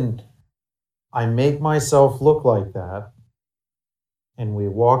thinking I make myself look like that, and we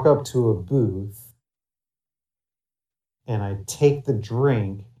walk up to a booth, and I take the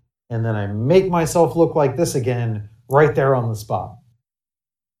drink, and then I make myself look like this again right there on the spot.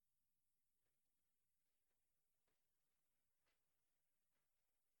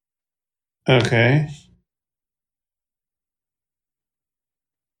 Okay.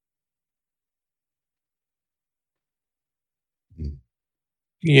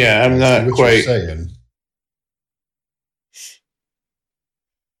 Yeah, I'm not quite. Saying.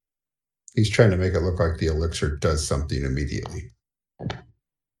 He's trying to make it look like the elixir does something immediately.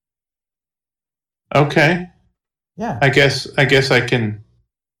 Okay. Yeah. I guess I can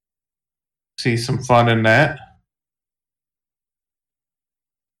see some fun in that.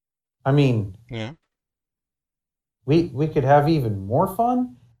 I mean, yeah, we could have even more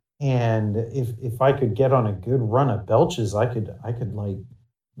fun, and if I could get on a good run of belches, I could like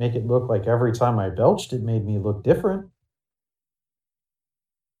make it look like every time I belched, it made me look different.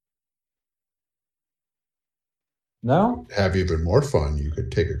 No? Have even more fun. You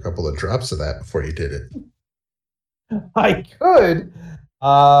could take a couple of drops of that before you did it. I could,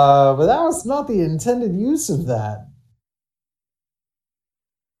 but that was not the intended use of that.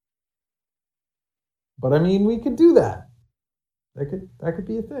 But I mean, we could do that. That could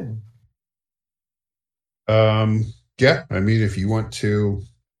be a thing. Yeah, I mean, if you want to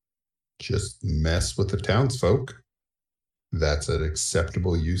just mess with the townsfolk. That's an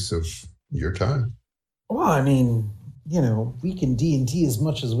acceptable use of your time. Well, I mean, we can D&D as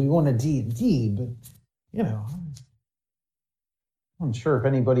much as we want to D&D, but, I'm sure if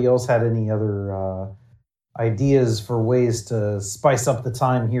anybody else had any other ideas for ways to spice up the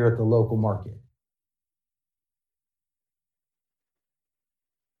time here at the local market.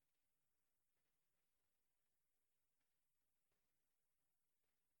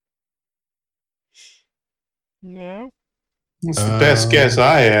 No. That's the best guess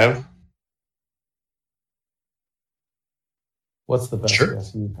I have. What's the best Sure.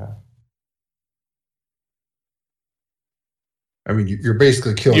 guess you have? I mean, you're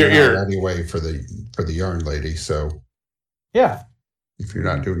basically killing an hour anyway for the yarn lady. So Yeah. if you're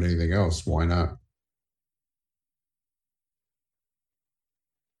not doing anything else, why not?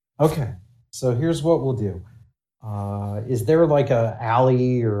 Okay. So here's what we'll do. Is there like a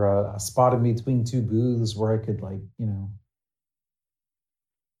alley or a spot in between two booths where I could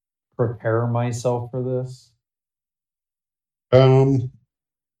prepare myself for this?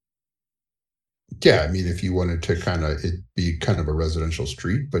 Yeah, I mean, if you wanted to it'd be kind of a residential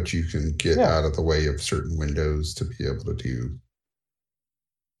street, but you can get out of the way of certain windows to be able to do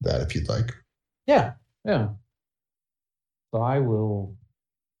that if you'd like. Yeah. So I will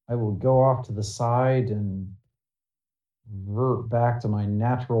go off to the side and revert back to my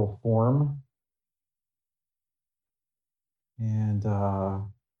natural form and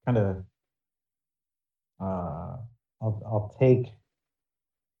I'll take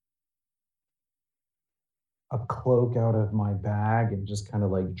a cloak out of my bag and just kind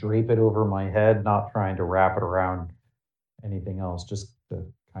of like drape it over my head, not trying to wrap it around anything else, just to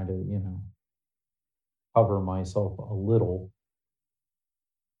kind of, cover myself a little.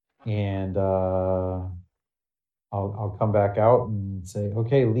 And I'll come back out and say,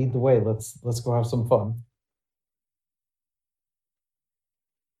 okay, lead the way. Let's go have some fun.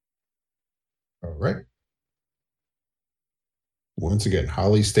 All right. Once again,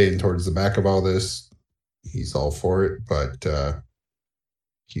 Holly's staying towards the back of all this. He's all for it, but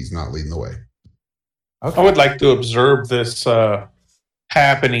he's not leading the way. Okay. I would like to observe this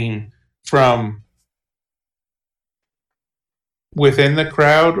happening from within the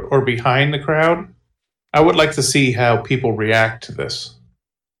crowd or behind the crowd. I would like to see how people react to this.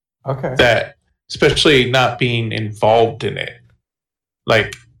 Okay. That, especially not being involved in it.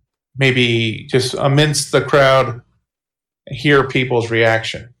 Like, maybe just amidst the crowd, hear people's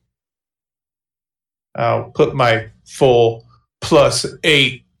reaction. I'll put my full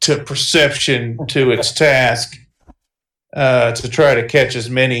 +8 to perception to its task to try to catch as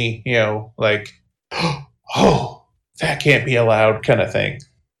many, like, oh, that can't be allowed kind of thing.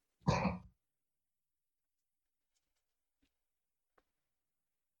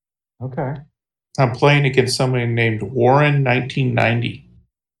 Okay. I'm playing against somebody named Warren 1990.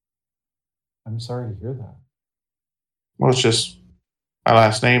 I'm sorry to hear that. Well, it's just my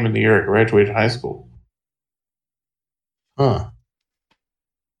last name and the year I graduated high school. Huh.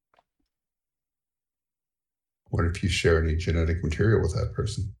 What if you share any genetic material with that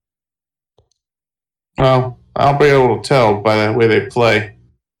person? Well, I'll be able to tell by the way they play.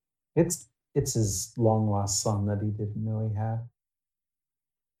 It's his long lost son that he didn't know he had.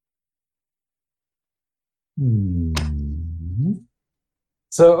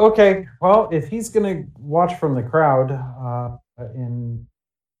 So, okay, well, if he's going to watch from the crowd and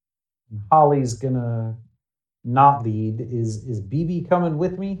Holly's going to not lead, is BB coming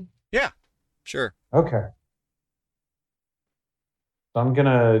with me? Yeah, sure. Okay. So I'm going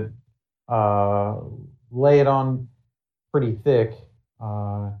to lay it on pretty thick,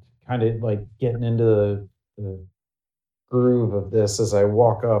 kind of like getting into the groove of this. As I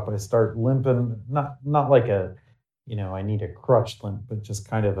walk up, I start limping, not like a, I need a crutch limp, but just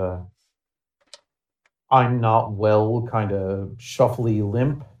kind of a I'm not well kind of shuffly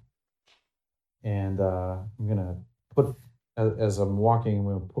limp. And I'm going to put, as I'm walking, I'm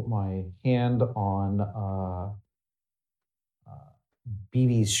going to put my hand on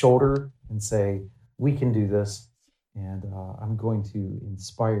BB's shoulder and say, we can do this. And I'm going to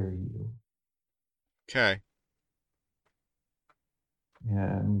inspire you. Okay.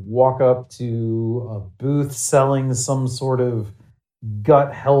 And walk up to a booth selling some sort of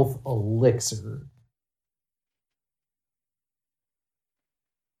gut health elixir.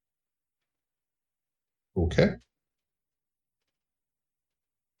 Okay.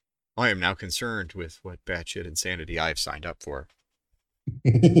 I am now concerned with what batshit insanity I've signed up for.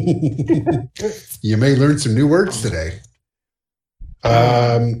 You may learn some new words today.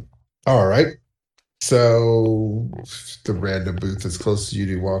 All right. So the random booth as close to you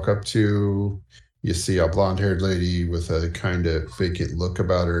to walk up to, you see a blonde-haired lady with a kind of vacant look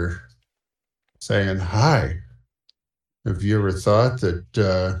about her, saying, "Hi. Have you ever thought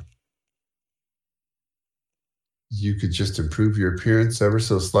that you could just improve your appearance ever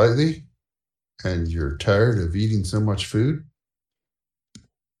so slightly, and you're tired of eating so much food?"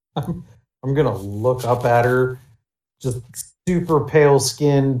 I'm gonna look up at her, just super pale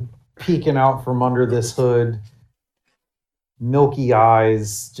skin peeking out from under this hood, milky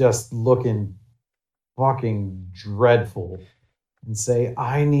eyes, just looking fucking dreadful, and say,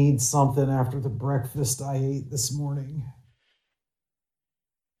 "I need something after the breakfast I ate this morning."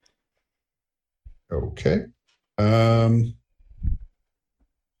 Okay.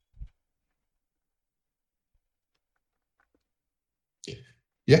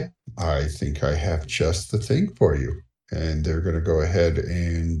 Yeah, I think I have just the thing for you. And they're going to go ahead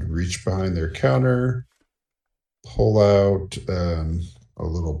and reach behind their counter, pull out a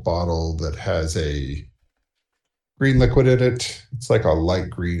little bottle that has a green liquid in it. It's like a light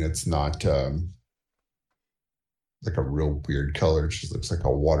green. It's not like a real weird color. It just looks like a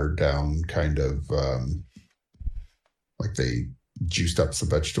watered down kind of like they juiced up some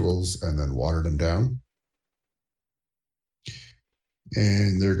vegetables and then watered them down.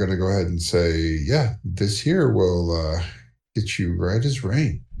 And they're going to go ahead and say, yeah, this here will get you right as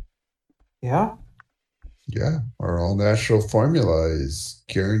rain. Yeah? Yeah, our all natural formula is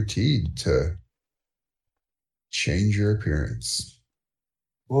guaranteed to change your appearance.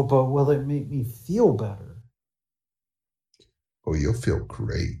 Well, but will it make me feel better? Oh, you'll feel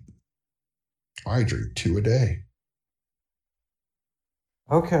great. I drink 2 a day.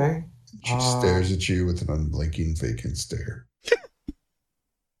 Okay. She stares at you with an unblinking vacant stare.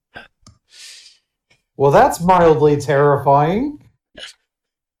 Well, that's mildly terrifying.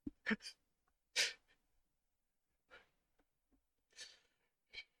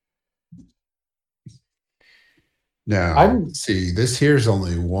 Now, see, this here's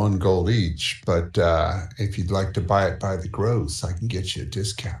only 1 gold each, but if you'd like to buy it by the gross, I can get you a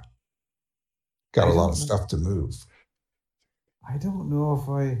discount. Got a lot of stuff to move. I don't know if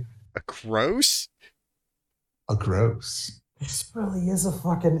I... A gross? A gross. This really is a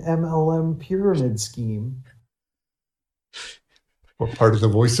fucking MLM pyramid scheme. What part of the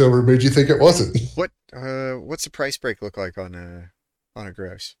voiceover made you think it wasn't? What's the price break look like on a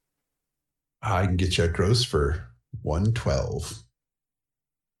gross? I can get you a gross for 112.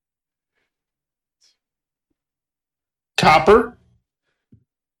 Copper?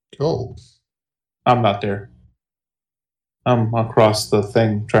 Gold. I'm not there. I'm across the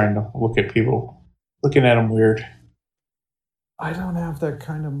thing trying to look at people, looking at them weird. I don't have that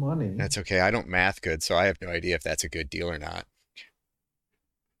kind of money. That's okay. I don't math good, so I have no idea if that's a good deal or not.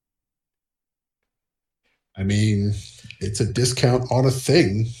 I mean, it's a discount on a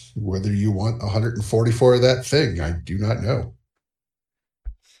thing. Whether you want 144 of that thing, I do not know.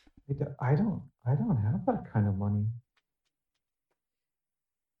 I don't have that kind of money.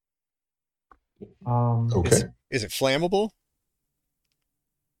 Okay. Is it flammable?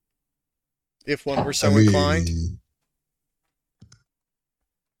 If one were so inclined?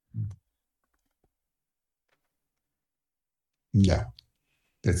 No,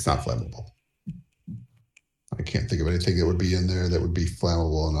 it's not flammable. I can't think of anything that would be in there that would be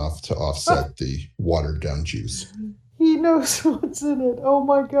flammable enough to offset the watered down juice. He knows what's in it. Oh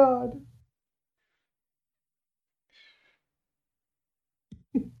my god.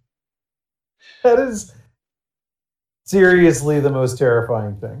 That is seriously the most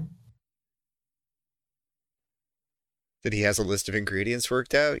terrifying thing. That he has a list of ingredients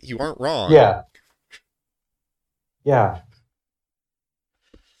worked out? You aren't wrong. Yeah. Yeah.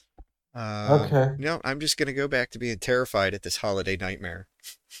 Okay. No, I'm just going to go back to being terrified at this holiday nightmare.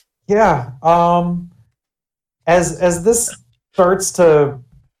 Yeah. As this starts to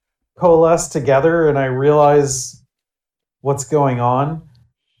coalesce together and I realize what's going on,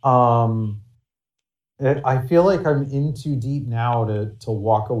 I feel like I'm in too deep now to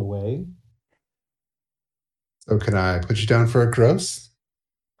walk away. So can I put you down for a gross?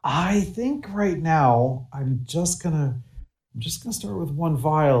 I think right now I'm just gonna start with 1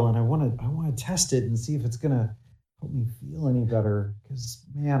 vial, and I want to test it and see if it's gonna help me feel any better. Because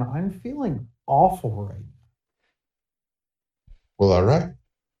man, I'm feeling awful right now. Well, all right.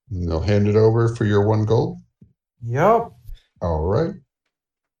 They'll hand it over for your 1 gold. Yep. All right.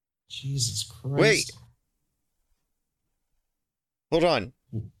 Jesus Christ. Wait. Hold on.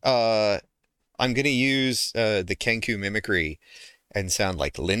 I'm going to use the Kenku mimicry and sound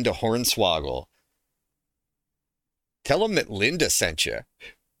like Linda Hornswoggle. Tell them that Linda sent you.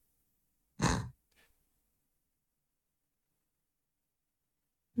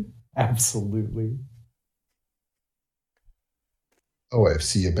 Absolutely.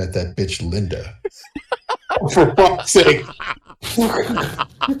 OFC, I bet that bitch Linda. For fuck's sake.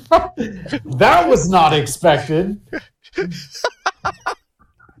 That was not expected.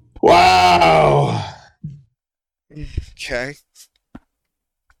 Wow. Okay.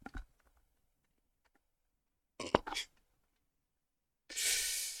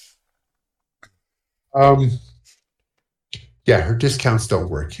 Yeah, her discounts don't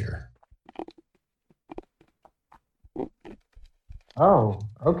work here. Oh,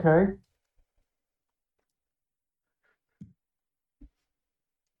 okay.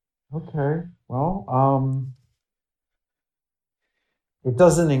 Okay. Well, it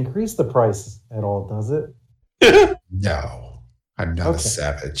doesn't increase the price at all, does it? No, I'm not a Okay.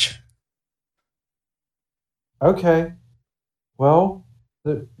 savage. Okay. Well,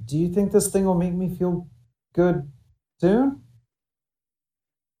 do you think this thing will make me feel good soon?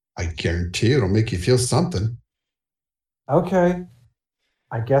 I guarantee it'll make you feel something. Okay.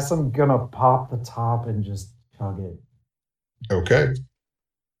 I guess I'm gonna pop the top and just chug it. Okay.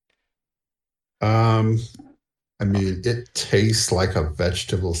 I mean, it tastes like a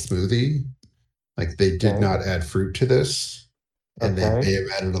vegetable smoothie. Like they did Okay. not add fruit to this, and they Okay. may have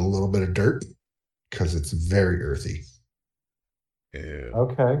added a little bit of dirt because it's very earthy. Ew.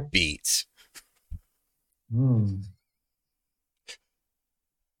 Okay. Beets.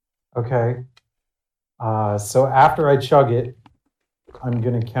 Okay. So after I chug it, I'm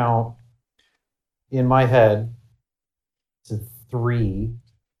gonna count in my head to 3.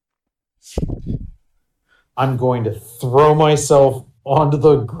 I'm going to throw myself onto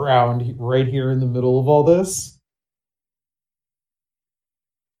the ground right here in the middle of all this.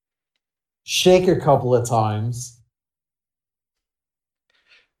 Shake a couple of times.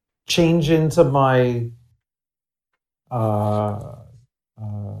 Change into my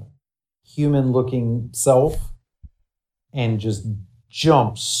human-looking self and just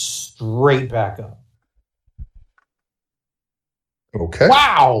jump straight back up. Okay.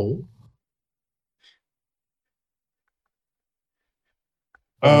 Wow!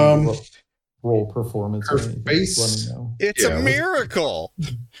 Roll performance Her or anything. face- Just let me know. It's Yeah, a miracle.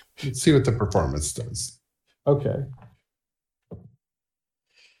 Let's see what the performance does. Okay.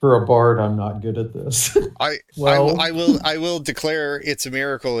 For a bard, I'm not good at this. I Well- I will declare it's a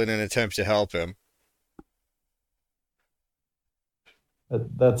miracle in an attempt to help him.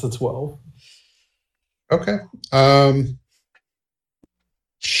 That's a 12. Okay.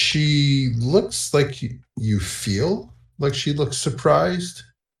 She looks like you feel like she looks surprised.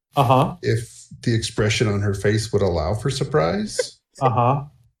 Uh-huh. If the expression on her face would allow for surprise. Uh-huh.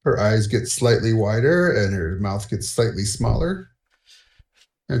 Her eyes get slightly wider and her mouth gets slightly smaller.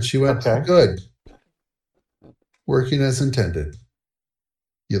 And she went, Okay. Good. Working as intended.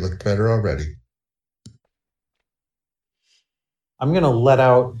 You look better already. I'm going to let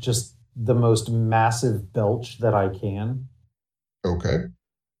out just the most massive belch that I can. Okay.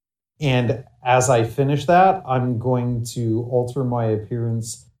 And as I finish that, I'm going to alter my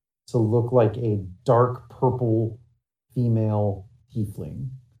appearance to look like a dark purple female tiefling.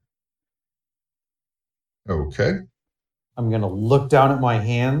 Okay. I'm going to look down at my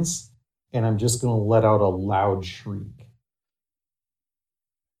hands and I'm just going to let out a loud shriek.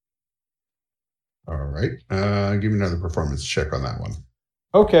 All right. Give me another performance check on that one.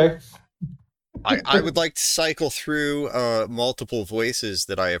 Okay. I would like to cycle through multiple voices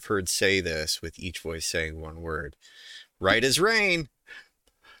that I have heard say this, with each voice saying one word. Right as rain.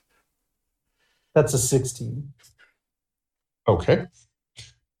 That's a 16. Okay.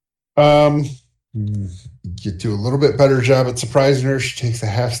 You do a little bit better job at surprising her. She takes a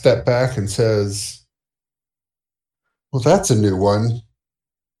half step back and says, Well, that's a new one,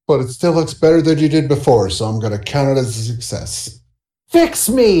 but it still looks better than you did before, so I'm going to count it as a success. Fix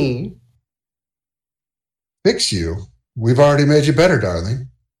me! Fix you? We've already made you better, darling.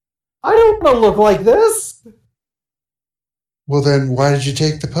 I don't want to look like this! Well, then why did you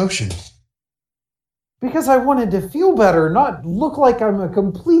take the potion? Because I wanted to feel better, not look like I'm a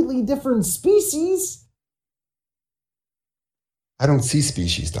completely different species. I don't see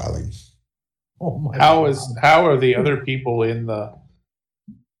species, darling. Oh my How God. are the other people in the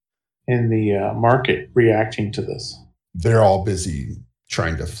market reacting to this? They're all busy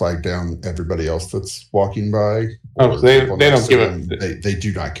trying to flag down everybody else that's walking by. Oh, or they people don't next to give them. a- They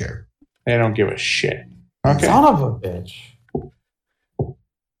do not care. They don't give a shit. Okay. Son of a bitch.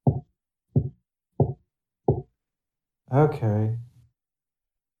 Okay.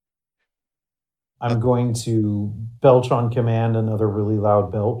 I'm going to belch on command another really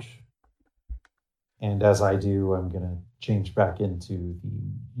loud belch. And as I do, I'm going to change back into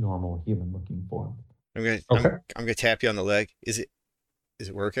the normal human-looking form. I'm Okay. gonna tap you on the leg. Is it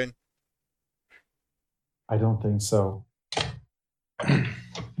working? I don't think so.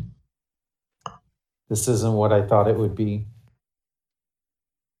 This isn't what I thought it would be.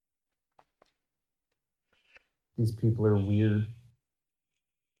 These people are weird.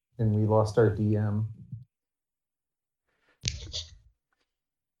 And we lost our DM.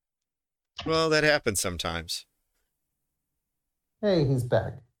 Well, that happens sometimes. Hey, he's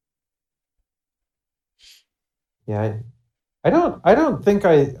back. Yeah, I don't think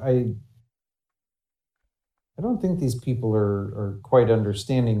I don't think these people are quite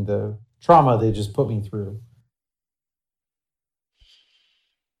understanding the trauma they just put me through.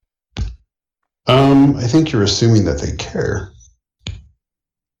 I think you're assuming that they care.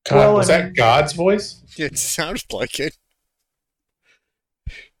 God, Well, was I that mean- God's voice? It sounded like it.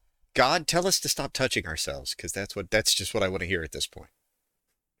 God, tell us to stop touching ourselves, because that's just what I want to hear at this point.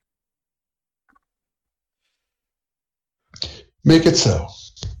 Make it so.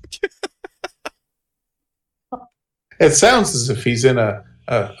 It sounds as if he's in a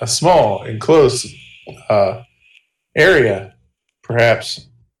small, enclosed area, perhaps,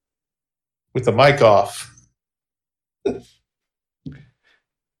 with the mic off.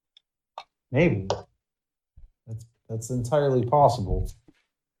 Maybe. That's entirely possible.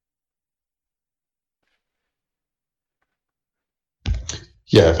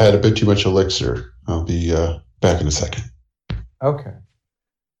 Yeah, I've had a bit too much elixir. I'll be back in a second. Okay.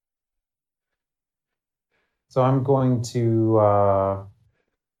 So I'm going to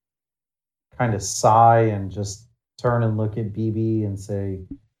kind of sigh and just turn and look at BB and say,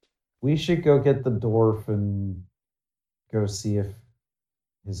 we should go get the dwarf and go see if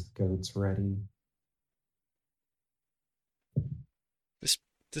his goat's ready.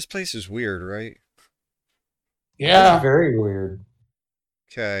 This place is weird, right? Yeah, It's very weird.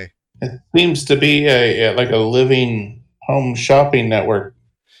 Okay. it seems to be like a living home shopping network.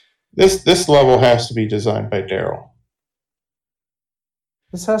 This level has to be designed by Daryl.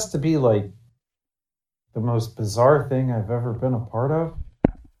 This has to be like the most bizarre thing I've ever been a part of.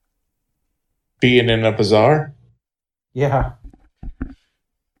 Being in a bazaar. Yeah.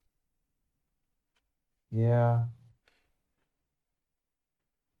 Yeah.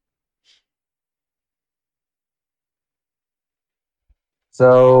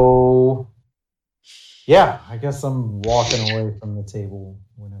 So, yeah, I guess I'm walking away from the table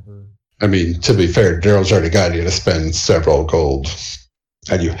whenever. I mean, to be fair, Daryl's already got you to spend several gold,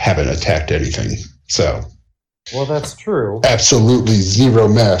 and you haven't attacked anything. So, Well, that's true. absolutely zero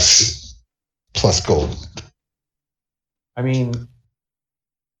mess plus gold. I mean,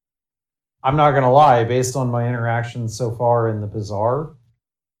 I'm not going to lie, based on my interactions so far in the bazaar,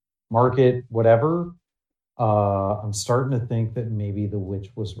 market, whatever, I'm starting to think that maybe the witch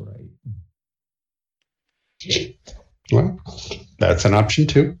was right. Well, that's an option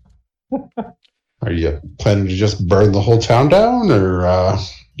too. Are you planning to just burn the whole town down, or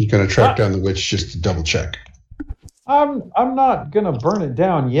you going to track down the witch just to double check? I'm not going to burn it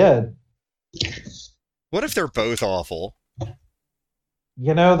down yet. What if they're both awful?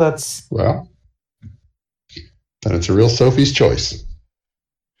 You know, that's... Well, then it's a real Sophie's choice.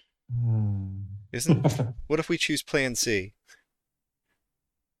 What if we choose Plan C?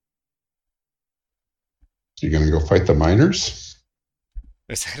 You're going to go fight the miners?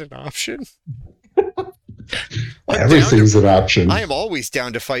 Is that an option? Everything's an option. I am always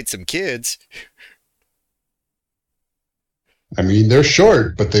down to fight some kids. I mean, they're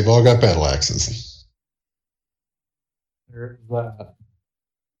short, but they've all got battle axes. There's that.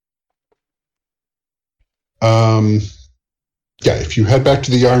 Yeah, if you head back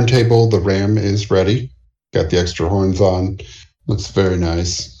to the yarn table, the ram is ready. Got the extra horns on. Looks very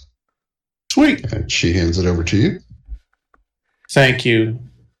nice. Sweet. And she hands it over to you. Thank you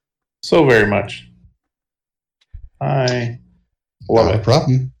so very much. I love Not a it.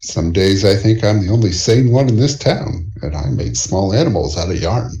 problem. Some days I think I'm the only sane one in this town, and I make small animals out of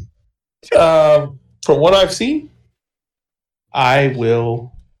yarn. From what I've seen, I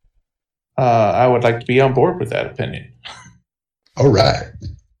will. I would like to be on board with that opinion. All right.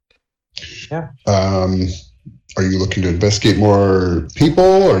 Yeah. Are you looking to investigate more people,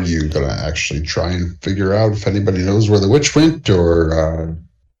 or are you going to actually try and figure out if anybody knows where the witch went, or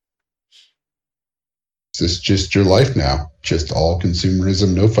is this just your life now? Just all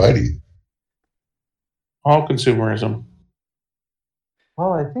consumerism, no fighting? All consumerism.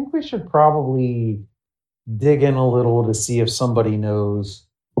 Well, I think we should probably dig in a little to see if somebody knows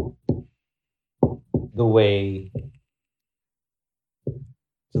the way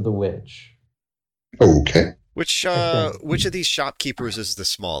to the witch. Okay. Which of these shopkeepers is the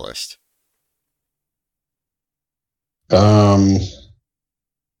smallest? I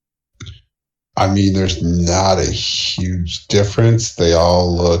mean, there's not a huge difference. They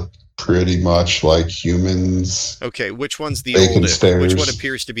all look pretty much like humans. Okay, which one's the Vacant oldest? stairs. Which one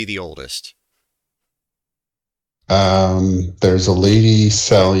appears to be the oldest? There's a lady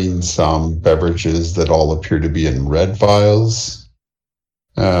selling some beverages that all appear to be in red vials.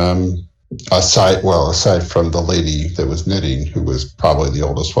 Aside from the lady that was knitting, who was probably the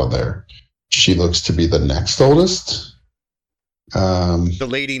oldest one there, she looks to be the next oldest. The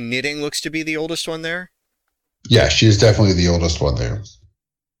lady knitting looks to be the oldest one there? Yeah, she's definitely the oldest one there.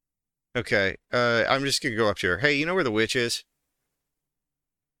 Okay, I'm just going to go up to her. Hey, you know where the witch is?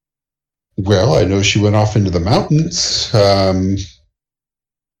 Well, I know she went off into the mountains. There's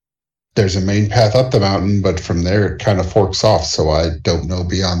a main path up the mountain, but from there it kind of forks off, so I don't know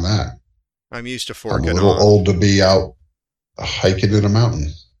beyond that. I'm used to I'm forking a little off. old to be out hiking in a mountain.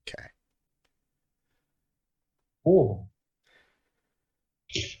 Okay. Cool.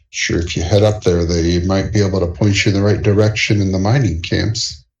 Sure, if you head up there, they might be able to point you in the right direction in the mining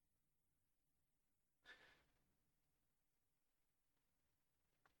camps.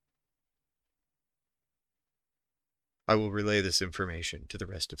 I will relay this information to the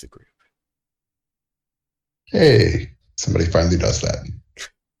rest of the group. Hey, somebody finally does that.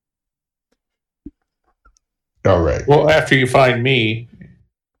 All right. Well, after you find me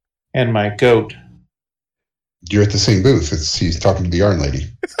and my goat. You're at the same booth. He's talking to the yarn lady.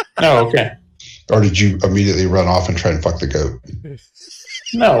 Oh, okay. Or did you immediately run off and try and fuck the goat?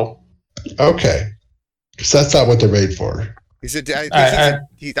 No. Okay. Because that's not what they're made for. I don't think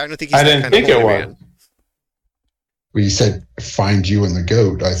he's I that didn't kind think of it holy was. man. When you said find you and the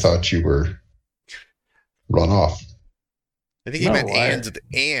goat, I thought you were run off. I think he No, meant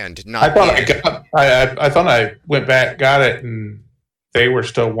and not. I thought and. I thought I went back, got it, and they were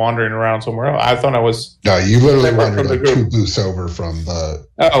still wandering around somewhere else. I thought I was. No, you literally Separate wandered from the like group. 2 booths over from the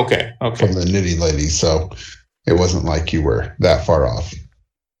Oh, okay. from the knitting lady, so it wasn't like you were that far off.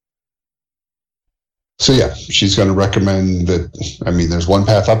 So yeah, she's going to recommend that. I mean, there's one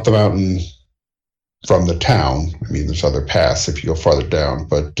path up the mountain from the town. I mean, there's other paths if you go farther down,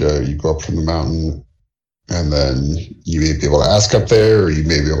 but you go up from the mountain, and then you may be able to ask up there, or you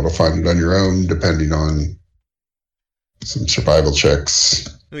may be able to find it on your own, depending on some survival checks.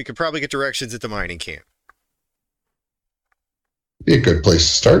 We could probably get directions at the mining camp. Be a good place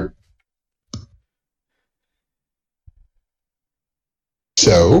to start.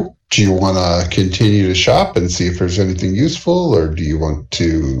 So, do you want to continue to shop and see if there's anything useful, or do you want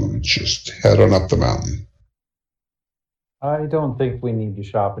to just head on up the mountain? I don't think we need to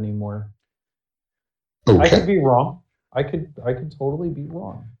shop anymore. I Okay. could be wrong. I could totally be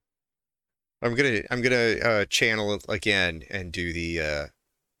wrong. I'm gonna channel it again and do the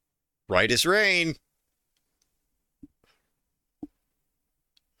right as rain.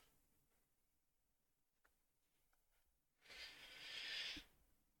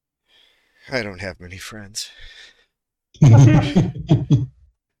 I don't have many friends. There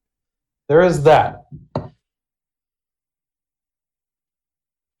is that.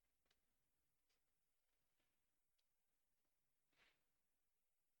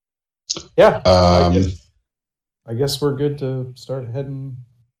 Yeah. I guess we're good to start heading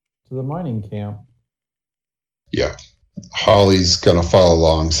to the mining camp. Yeah. Holly's going to follow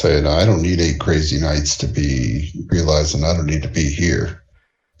along saying, I don't need 8 crazy nights to be realizing I don't need to be here.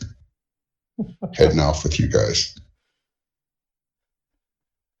 Heading off with you guys.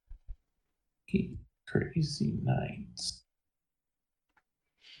 Crazy nights.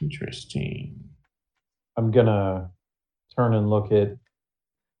 Interesting. I'm gonna turn and look at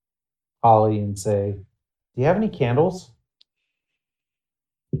Holly and say, "Do you have any candles?"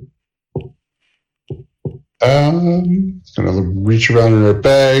 Gonna reach around in her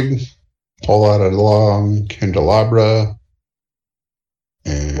bag, pull out a long candelabra,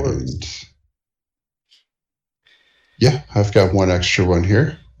 and yeah, I've got one extra one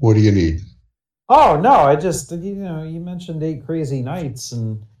here. What do you need? Oh no, I just you mentioned 8 crazy nights,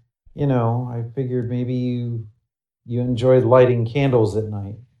 and I figured maybe you enjoyed lighting candles at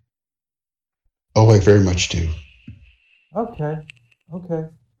night. Oh, I very much do. Okay.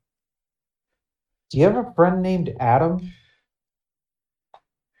 Do you have a friend named Adam?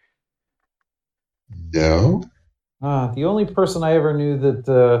 No. The only person I ever knew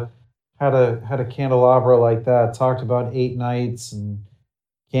that had a candelabra like that, talked about 8 nights and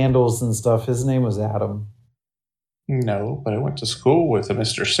candles and stuff. His name was Adam. No, but I went to school with a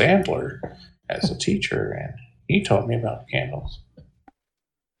Mr. Sandler as a teacher, and he taught me about candles.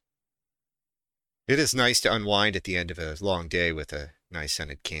 It is nice to unwind at the end of a long day with a nice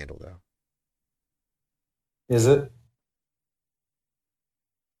scented candle, though. Is it?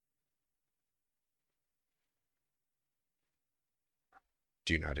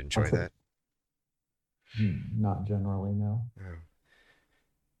 Do you not enjoy Okay. that? Not generally, no. Oh.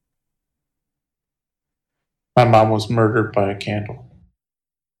 My mom was murdered by a candle.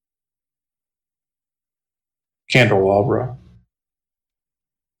 Candelabra.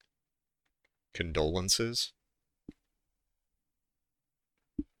 Condolences?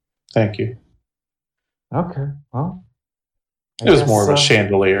 Thank you. Okay, well. I It was guess, more of a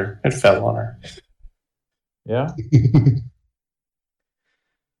chandelier. It fell on her. Yeah,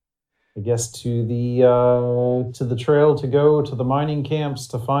 I guess to the trail to go to the mining camps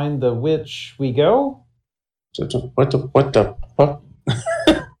to find the witch we go. What? Are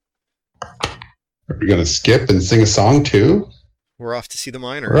we going to skip and sing a song too? We're off to see the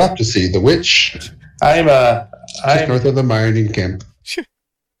miners. We're off to see the witch. Just I'm north of the mining camp.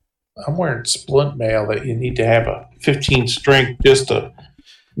 I'm wearing splint mail that you need to have a 15 strength just to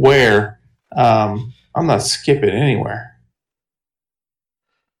wear. I'm not skipping anywhere.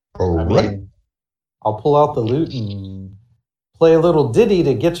 All I right. mean, I'll pull out the lute and play a little ditty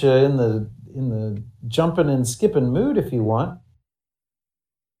to get you in the jumping and skipping mood if you want.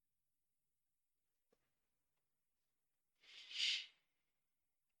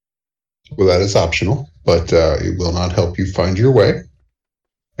 Well, that is optional, but it will not help you find your way.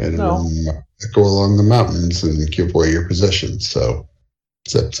 And No. go along the mountains and give away your possessions. So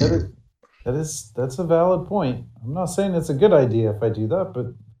it's up to you. That's a valid point. I'm not saying it's a good idea if I do that, but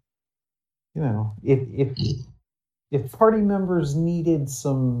you know, if party members needed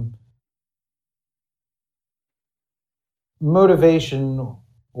some motivation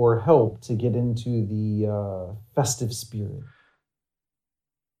or help to get into the festive spirit.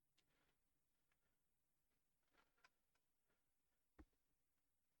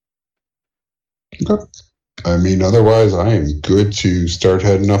 Okay. I mean, otherwise, I am good to start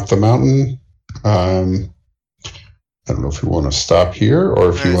heading up the mountain. I don't know if you want to stop here or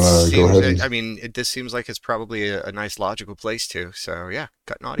if you want to go ahead. I mean, this seems like it's probably a nice, logical place to. So yeah,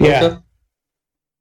 cut an audio. Yeah. Okay.